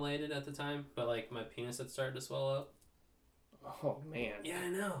they were related at the time, but like my penis had started to swell up. Oh man. Yeah, I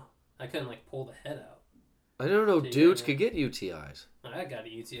know. I couldn't like pull the head out. I don't know. Yeah, Dudes yeah. could get UTIs. I got a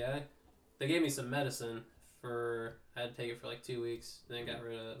UTI. They gave me some medicine I had to take it for like 2 weeks, then got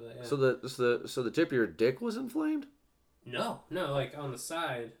rid of it. But yeah. So the tip of your dick was inflamed? No, like on the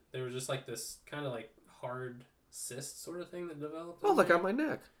side, there was just like this kind of like hard cyst sort of thing that developed. Oh, like on my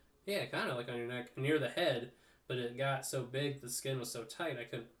neck. Yeah, kind of like on your neck, near the head, but it got so big, the skin was so tight, I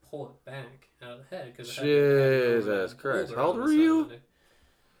couldn't pull it back out of the head. Jesus Christ. How old were you?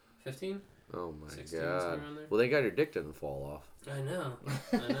 15? Oh my 16, god. somewhere around there. Well, thank God your dick didn't fall off. I know.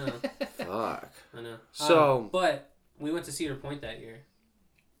 Fuck. I know. So- but we went to Cedar Point that year,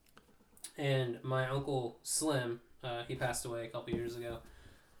 and my uncle Slim, he passed away a couple years ago.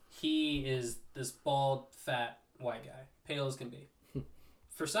 He is this bald, fat, white guy, pale as can be.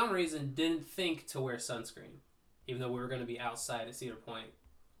 For some reason, didn't think to wear sunscreen, even though we were going to be outside at Cedar Point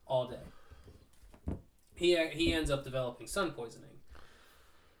all day. He ends up developing sun poisoning,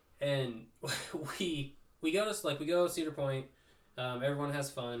 and we go to Cedar Point. Everyone has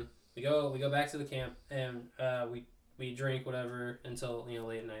fun. We go back to the camp, and we drink whatever until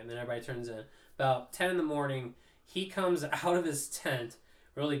late at night, and then everybody turns in. About 10 in the morning, he comes out of his tent,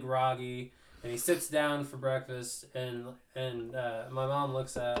 really groggy, and he sits down for breakfast. And my mom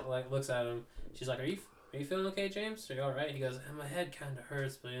looks at him. She's like, "Are you feeling okay, James? Are you all right?" He goes, "My head kind of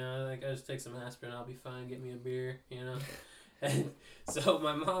hurts, but I just take some aspirin. I'll be fine. Get me a beer, And so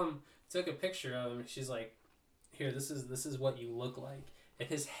my mom took a picture of him. She's like, "Here, this is what you look like." And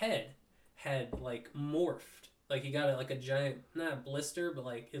his head had like morphed. Like he got like a giant, not a blister, but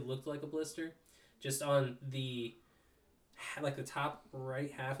like it looked like a blister, just on the like the top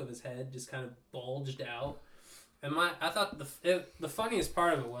right half of his head, just kind of bulged out. And I thought the funniest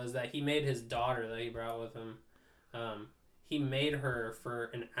part of it was that he made his daughter that he brought with him. He made her for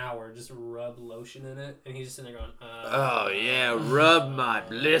an hour just rub lotion in it, and he's just sitting there going, Oh yeah, rub my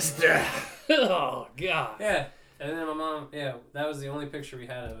blister. Oh God. Yeah. And then my mom, that was the only picture we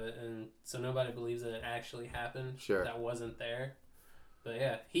had of it, and so nobody believes that it actually happened. Sure. That wasn't there. But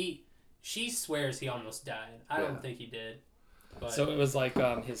yeah, she swears he almost died. I don't think he did. But So it was like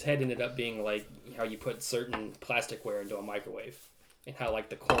his head ended up being like how you put certain plasticware into a microwave, and how like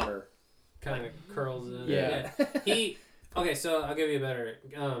the corner. kind of curls in. Yeah. Okay, so I'll give you a better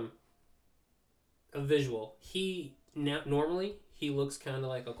a visual. Normally he looks kind of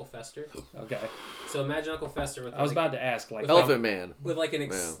like Uncle Fester. Okay. So imagine Uncle Fester with. I was about to ask like. Elephant Man. With like an I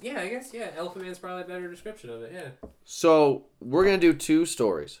guess Elephant Man's probably a better description of it. Yeah. So we're gonna do 2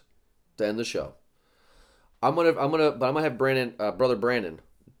 stories to end the show. I'm gonna have brother Brandon,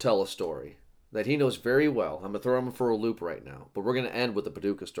 tell a story that he knows very well. I'm gonna throw him for a loop right now, but we're gonna end with the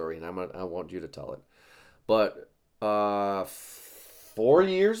Paducah story, and I want you to tell it. But 4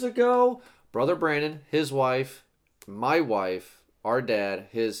 years ago, brother Brandon, his wife, my wife, our dad,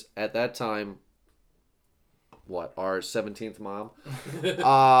 his at that time, our 17th mom,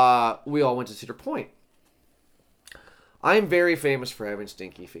 we all went to Cedar Point. I'm very famous for having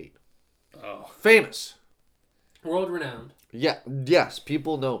stinky feet. Oh. Famous. World renowned. Yeah. Yes.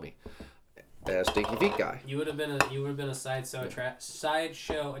 People know me as stinky feet guy. You would have been a sideshow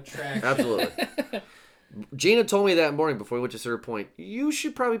attraction. Absolutely. Gina told me that morning before we went to Cedar Point, you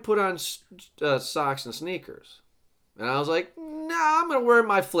should probably put on socks and sneakers. And I was like, nah, I'm gonna wear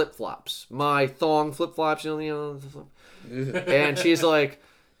my flip flops, my thong flip flops. And she's like,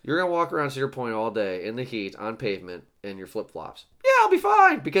 you're gonna walk around Cedar Point all day in the heat on pavement in your flip flops. Yeah, I'll be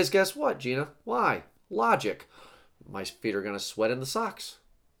fine. Because guess what, Gina? Why? Logic. My feet are gonna sweat in the socks.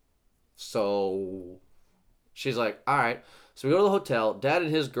 So she's like, all right. So we go to the hotel. Dad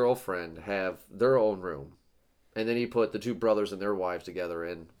and his girlfriend have their own room. And then he put the 2 brothers and their wives together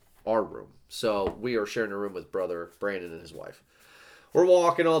in our room. So we are sharing a room with brother Brandon and his wife. We're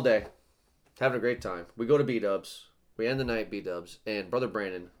walking all day. Having a great time. We go to B-Dubs. We end the night at B-Dubs. And brother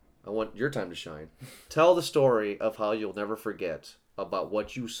Brandon, I want your time to shine. Tell the story of how you'll never forget about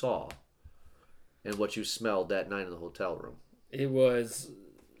what you saw and what you smelled that night in the hotel room. It was.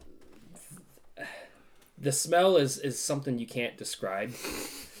 The smell is something you can't describe.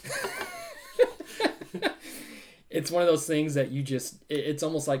 It's one of those things that you just... It's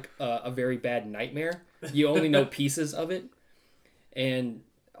almost like a very bad nightmare. You only know pieces of it. And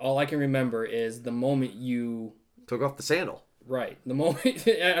all I can remember is the moment you... Took off the sandal. Right. The moment...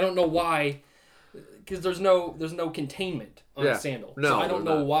 I don't know why... Because there's no containment on a sandal. No, so I don't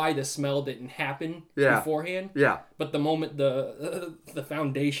know why the smell didn't happen beforehand. Yeah. But the moment the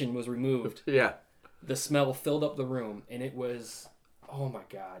foundation was removed... Yeah. The smell filled up the room, and it was... Oh, my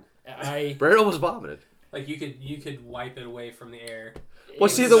God. Brandon almost vomited. Like you could wipe it away from the air. Well,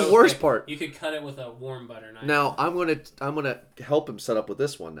 see, the worst part. You could cut it with a warm butter knife. Now I'm gonna help him set up with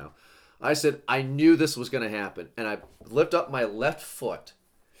this one. Now, I said I knew this was gonna happen, and I lift up my left foot,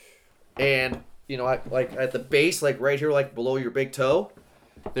 and I like at the base, like right here, like below your big toe,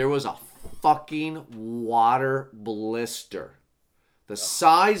 there was a fucking water blister, the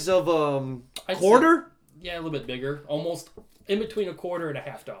size of a quarter. Yeah, a little bit bigger, almost in between a quarter and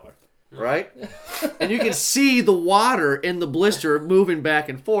 $50. Right? And you can see the water in the blister moving back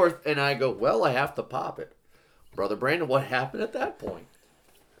and forth. And I go, well, I have to pop it. Brother Brandon, what happened at that point?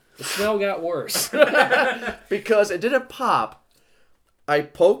 The smell got worse. Because it didn't pop. I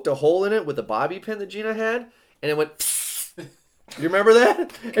poked a hole in it with the bobby pin that Gina had. And it went... You remember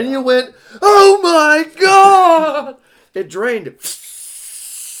that? And you went, oh my God! It drained.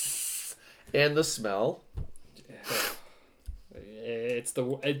 And the smell...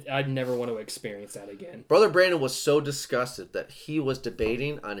 I'd never want to experience that again. Brother Brandon was so disgusted that he was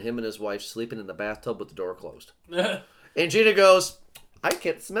debating on him and his wife sleeping in the bathtub with the door closed. And Gina goes, I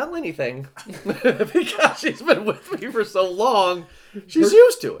can't smell anything. Because she's been with me for so long, she's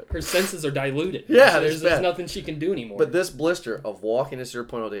used to it. Her senses are diluted. Yeah, there's nothing she can do anymore. But this blister of walking to Cedar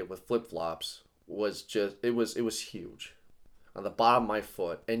Point all day with flip-flops was just, it was huge. On the bottom of my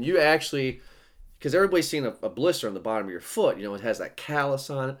foot. And you actually... Because everybody's seen a blister on the bottom of your foot. It has that callus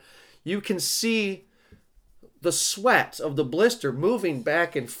on it. You can see the sweat of the blister moving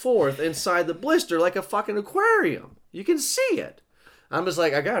back and forth inside the blister like a fucking aquarium. You can see it. I'm just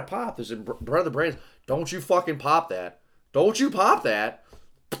like, I gotta pop this. And Brother Brains, don't you fucking pop that. Don't you pop that.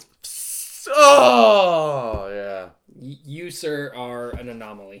 Oh, yeah. You, sir, are an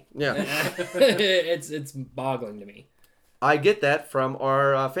anomaly. Yeah. It's boggling to me. I get that from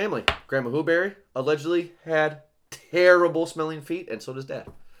our family. Grandma Hooberry allegedly had terrible smelling feet, and so does Dad.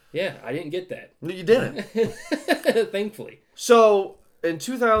 Yeah, I didn't get that. No, you didn't. Thankfully. So, in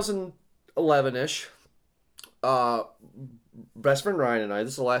 2011-ish, best friend Ryan and I,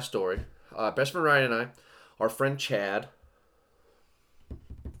 this is the last story, best friend Ryan and I, our friend Chad,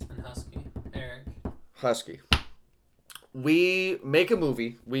 And Eric. Husky, we make a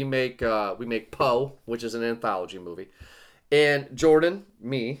movie. We make Poe, which is an anthology movie. And Jordan,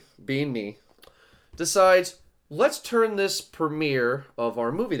 being me, decides, let's turn this premiere of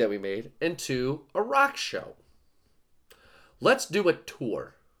our movie that we made into a rock show. Let's do a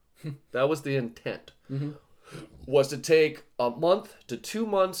tour. That was the intent. Mm-hmm. Was to take a month to 2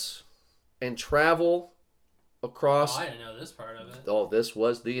 months and travel across. Oh, I didn't know this part of it. Oh, this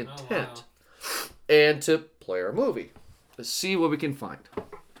was the intent. Oh, wow. And to play our movie. Let's see what we can find.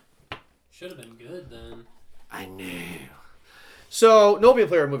 Should have been good then. I knew. So, nobody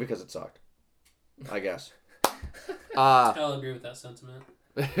played our movie because it sucked. I guess. I'll agree with that sentiment.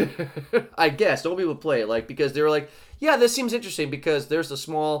 I guess nobody would play it, because they were like, yeah, this seems interesting because there's a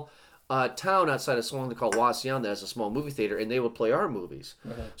small town outside of Swan called Wasion that has a small movie theater, and they would play our movies.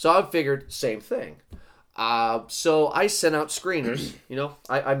 Uh-huh. So I figured same thing. So I sent out screeners.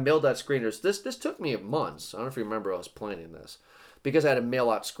 I mailed out screeners. This took me months. I don't know if you remember I was planning this because I had to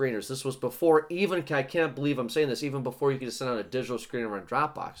mail out screeners. This was before I can't believe I'm saying this, even before you could just send out a digital screener on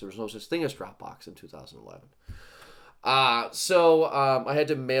Dropbox. There was no such thing as Dropbox in 2011. So I had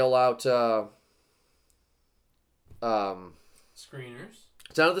to mail out Screeners.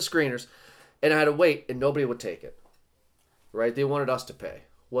 send out the screeners, and I had to wait, and nobody would take it. Right? They wanted us to pay.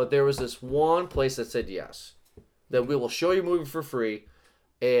 Well, there was this one place that said yes, that we will show your movie for free,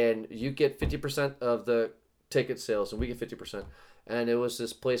 and you get 50% of the ticket sales, and we get 50%. And it was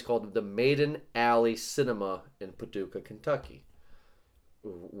this place called the Maiden Alley Cinema in Paducah, Kentucky.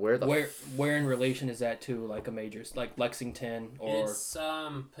 Where in relation is that to like a major, like Lexington or? It's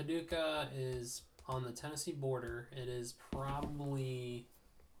Paducah is on the Tennessee border. It is probably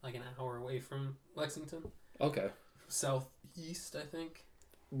like an hour away from Lexington. Okay. Southeast, I think.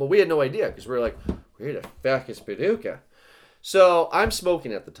 But we had no idea because we were like, where the fuck is Paducah? So I'm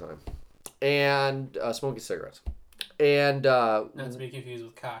smoking at the time, and smoking cigarettes, and not to be confused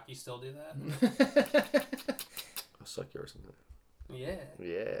with cock. You still do that? I'll suck yours in that. Yeah.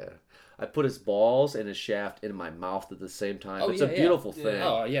 Yeah. I put his balls and his shaft in my mouth at the same time. It's a beautiful thing.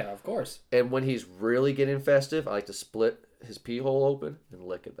 Oh, yeah, of course. And when he's really getting festive, I like to split his pee hole open and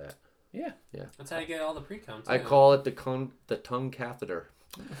lick at that. Yeah. Yeah. That's how you get all the pre-cum, too. I call it the tongue catheter.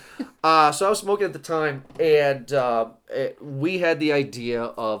 So I was smoking at the time, and we had the idea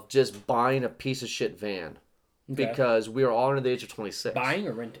of just buying a piece of shit van. Okay. Because we were all under the age of 26. Buying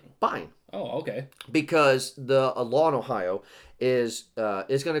or renting? Buying. Oh, okay. Because the law in Ohio is going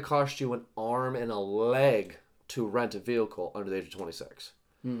to cost you an arm and a leg to rent a vehicle under the age of 26.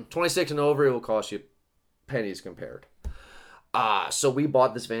 26 and over, it will cost you pennies compared. So we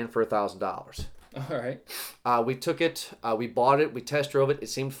bought this van for $1,000. All right. We took it. We bought it. We test drove it. It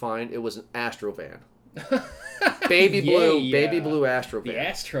seemed fine. It was an Astro van. Baby blue Astro van. The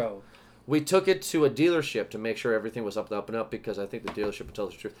Astro. We took it to a dealership to make sure everything was up and up because I think the dealership would tell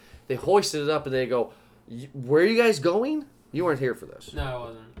us the truth. They hoisted it up and they go, "Where are you guys going? You weren't here for this." No, I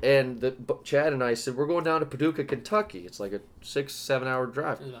wasn't. And Chad and I said, "We're going down to Paducah, Kentucky. It's like a 6-7 hour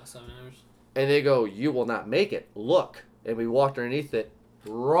drive." It was about 7 hours. And they go, "You will not make it. Look." And we walked underneath it.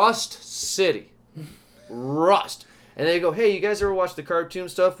 Rust City. Rust. And they go, "Hey, you guys ever watch the cartoon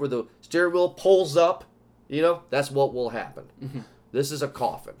stuff where the steering wheel pulls up? That's what will happen. This is a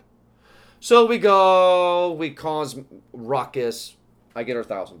coffin." So we go, we cause ruckus. I get our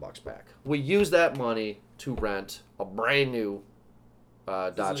 $1,000 back. We use that money to rent a brand new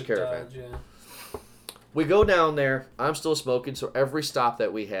Dodge Caravan. Dodge, yeah. We go down there. I'm still smoking, so every stop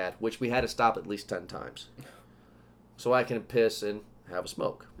that we had, which we had to stop at least 10 times, so I can piss and have a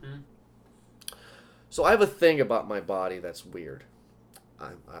smoke. So I have a thing about my body that's weird.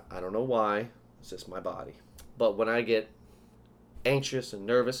 I don't know why. It's just my body. But when I get anxious and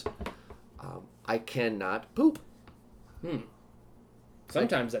nervous, I cannot poop.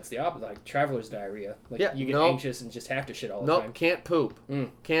 Sometimes that's the opposite, like traveler's diarrhea. Like Yeah, you get anxious and just have to shit all the time. Nope, can't poop.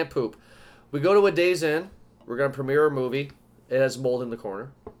 Can't poop. We go to a Days Inn. We're going to premiere a movie. It has mold in the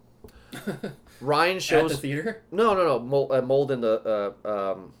corner. Ryan shows... At the theater? No. Mold in the...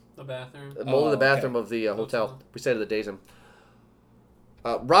 The A bathroom. Mold in the okay. bathroom of the hotel. We stayed at the Days Inn.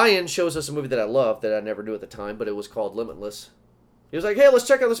 Ryan shows us a movie that I loved that I never knew at the time, but it was called Limitless. He was like, hey, let's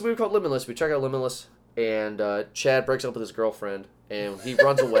check out this movie called Limitless. We check out Limitless, and Chad breaks up with his girlfriend, and he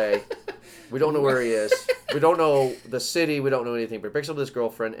runs away. We don't know where he is. We don't know the city. We don't know anything. But he breaks up with his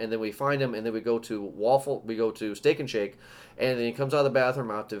girlfriend, and then we find him, and then we go to Steak and Shake, and then he comes out of the bathroom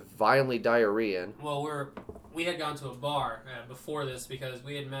out to violently diarrhea. Well, we had gone to a bar before this because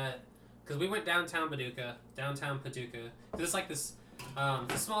we had met, because we went downtown Paducah. Because it's like this,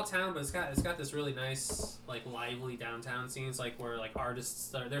 it's a small town, but it's got this really nice, like, lively downtown scenes, like where like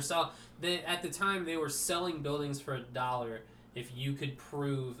artists at the time they were selling buildings for $1 if you could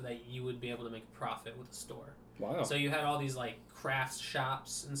prove that you would be able to make a profit with a store. Wow. So you had all these like crafts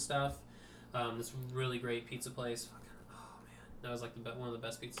shops and stuff. This really great pizza place. Oh man, that was like one of the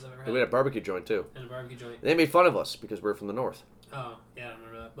best pizzas I've ever had. We had a barbecue joint too. And a barbecue joint. They made fun of us because we're from the north. Oh yeah, I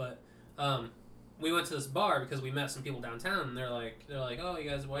remember that. But we went to this bar because we met some people downtown, and they're like, oh,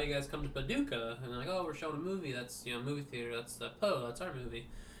 why you guys come to Paducah? And they're like, oh, we're showing a movie. That's movie theater. That's that's our movie.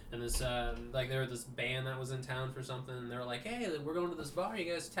 And this there was this band that was in town for something, and they were like, hey, we're going to this bar.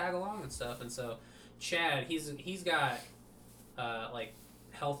 You guys tag along and stuff. And so Chad, he's got like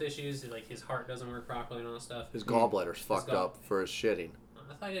health issues, like his heart doesn't work properly and all that stuff. His gallbladder's fucked up for his shitting.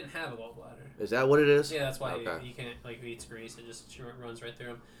 I thought he didn't have a gallbladder. Is that what it is? Yeah, that's why Okay. he can't, like, if he eats grease, it just runs right through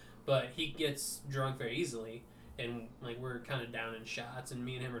him. But he gets drunk very easily, and, like, we're kind of down in shots, and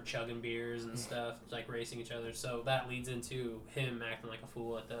me and him are chugging beers and stuff, like, racing each other. So that leads into him acting like a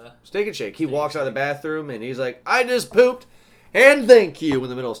fool at the... Steak and Shake. He walks out of the bathroom, and he's like, I just pooped, and thank you, in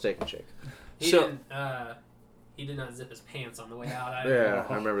the middle of Steak and Shake. He did not zip his pants on the way out. Yeah,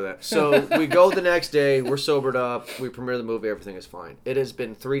 I remember that. So we go the next day, we're sobered up, we premiere the movie, everything is fine. It has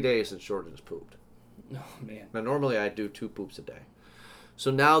been 3 days since Jordan has pooped. Oh, man. Now, normally I do 2 poops a day. So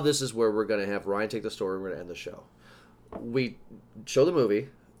now this is where we're going to have Ryan take the story, we're going to end the show. We show the movie,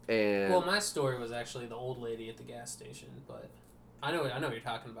 and... Well, my story was actually the old lady at the gas station, but I know what you're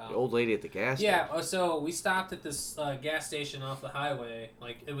talking about. The old lady at the gas station. Yeah, so we stopped at this gas station off the highway.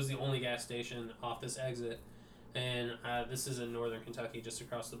 Like, it was the only gas station off this exit. And this is in northern Kentucky, just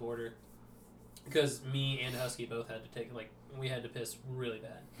across the border. Because me and Husky both had to take, like, we had to piss really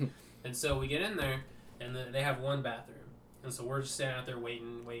bad. And so we get in there, and they have one bathroom. And so we're just standing out there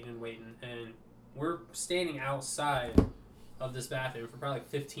waiting. And we're standing outside of this bathroom for probably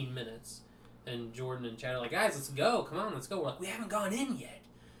 15 minutes. And Jordan and Chad are like, guys, let's go. Come on, let's go. We're like, we haven't gone in yet.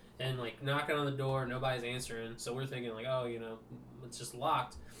 And, like, knocking on the door, nobody's answering. So we're thinking, like, oh, it's just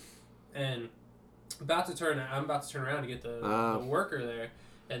locked. And... I'm about to turn around to get the worker there,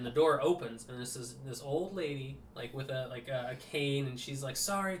 and the door opens, and this old lady, like, with a cane, and she's like,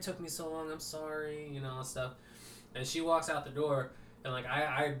 sorry it took me so long, I'm sorry, all that stuff. And she walks out the door, and, like,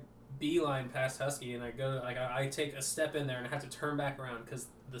 I beeline past Husky, and I go, like, I take a step in there, and I have to turn back around because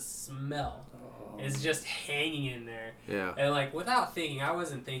the smell is just hanging in there. Yeah. And, like, without thinking, I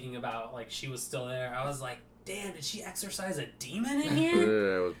wasn't thinking about, like, she was still there. I was like, damn, did she exorcise a demon in here?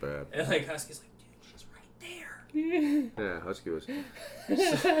 Yeah, it was bad. And, like, Husky's like, there. Yeah, Husky was.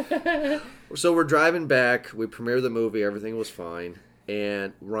 So we're driving back. We premiere the movie. Everything was fine.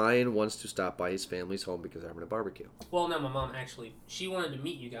 And Ryan wants to stop by his family's home because they're having a barbecue. Well, no, my mom actually, she wanted to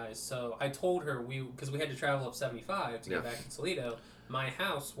meet you guys. So I told her because we had to travel up 75 to get back to Toledo. My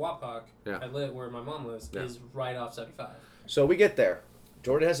house, Wapak, I live where my mom lives, is right off 75. So we get there.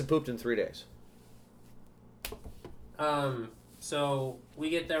 Jordan hasn't pooped in 3 days. So we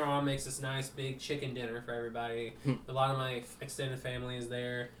get there, Mom makes this nice big chicken dinner for everybody. A lot of my extended family is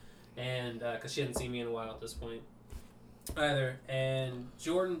there, and because she hadn't seen me in a while at this point either. And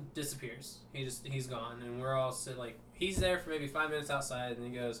Jordan disappears. He's gone, and we're all he's there for maybe 5 minutes outside, and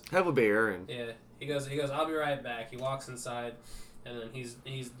he goes, have a beer, and he goes, I'll be right back. He walks inside, and then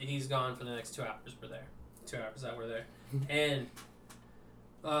he's gone for the next 2 hours. We're there, 2 hours that we're there, and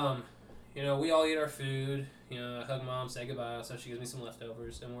we all eat our food. I hug Mom, say goodbye, so she gives me some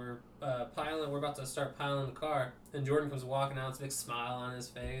leftovers, and we're about to start piling the car, and Jordan comes walking out with a big smile on his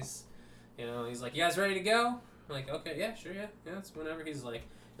face. He's like, you guys ready to go? I'm like, okay, yeah, sure, yeah, it's whenever. He's like,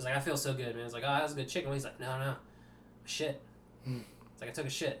 I feel so good, man. He's like, oh, that was a good chicken. He's like, no, shit. It's like, I took a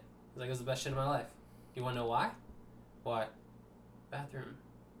shit. He's like, it was the best shit of my life. You want to know why? Why? Bathroom.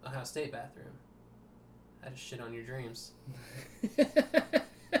 Ohio State bathroom. I just shit on your dreams.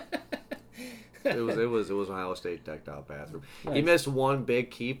 It was Ohio State decked out bathroom. Nice. He missed one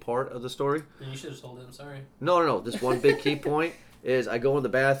big key part of the story. And you should have told him, sorry. No. This one big key point is I go in the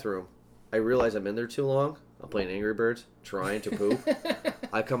bathroom. I realize I'm in there too long. I'm playing Angry Birds, trying to poop.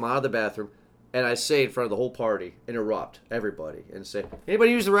 I come out of the bathroom. and I say in front of the whole party, interrupt everybody, and say,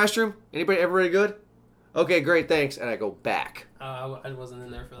 anybody use the restroom? Everybody good? Okay, great, thanks. And I go back. I wasn't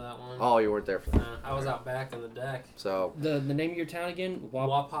in there for that one. Oh, you weren't there for that. I was out back on the deck. So The name of your town again?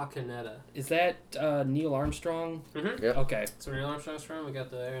 Wapakoneta. Is that Neil Armstrong? Mm-hmm. Yep. Okay. So Neil Armstrong's from. We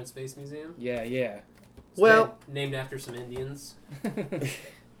got the Air and Space Museum. Yeah, yeah. It's Well- named after some Indians.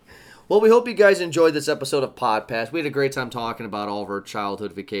 Well, we hope you guys enjoyed this episode of Podpass. We had a great time talking about all of our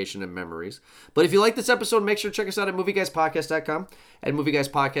childhood vacation and memories. But if you like this episode, make sure to check us out at movieguyspodcast.com and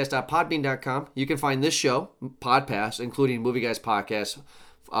movieguyspodcast.podbean.com. You can find this show, Podpass, including Movie Guys Podcast,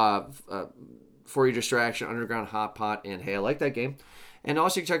 For Your Distraction, Underground Hot Pot, and Hey, I Like That Game. And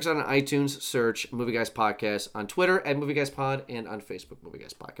also you can check us out on iTunes, search Movie Guys Podcast, on Twitter at Movie Guys Pod, and on Facebook,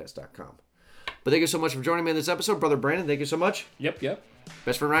 movieguyspodcast.com. But thank you so much for joining me in this episode. Brother Brandon, thank you so much. Yep.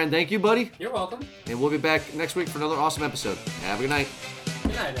 Best friend Ryan, thank you, buddy. You're welcome. And we'll be back next week for another awesome episode. Have a good night.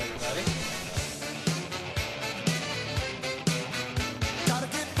 Good night, everybody.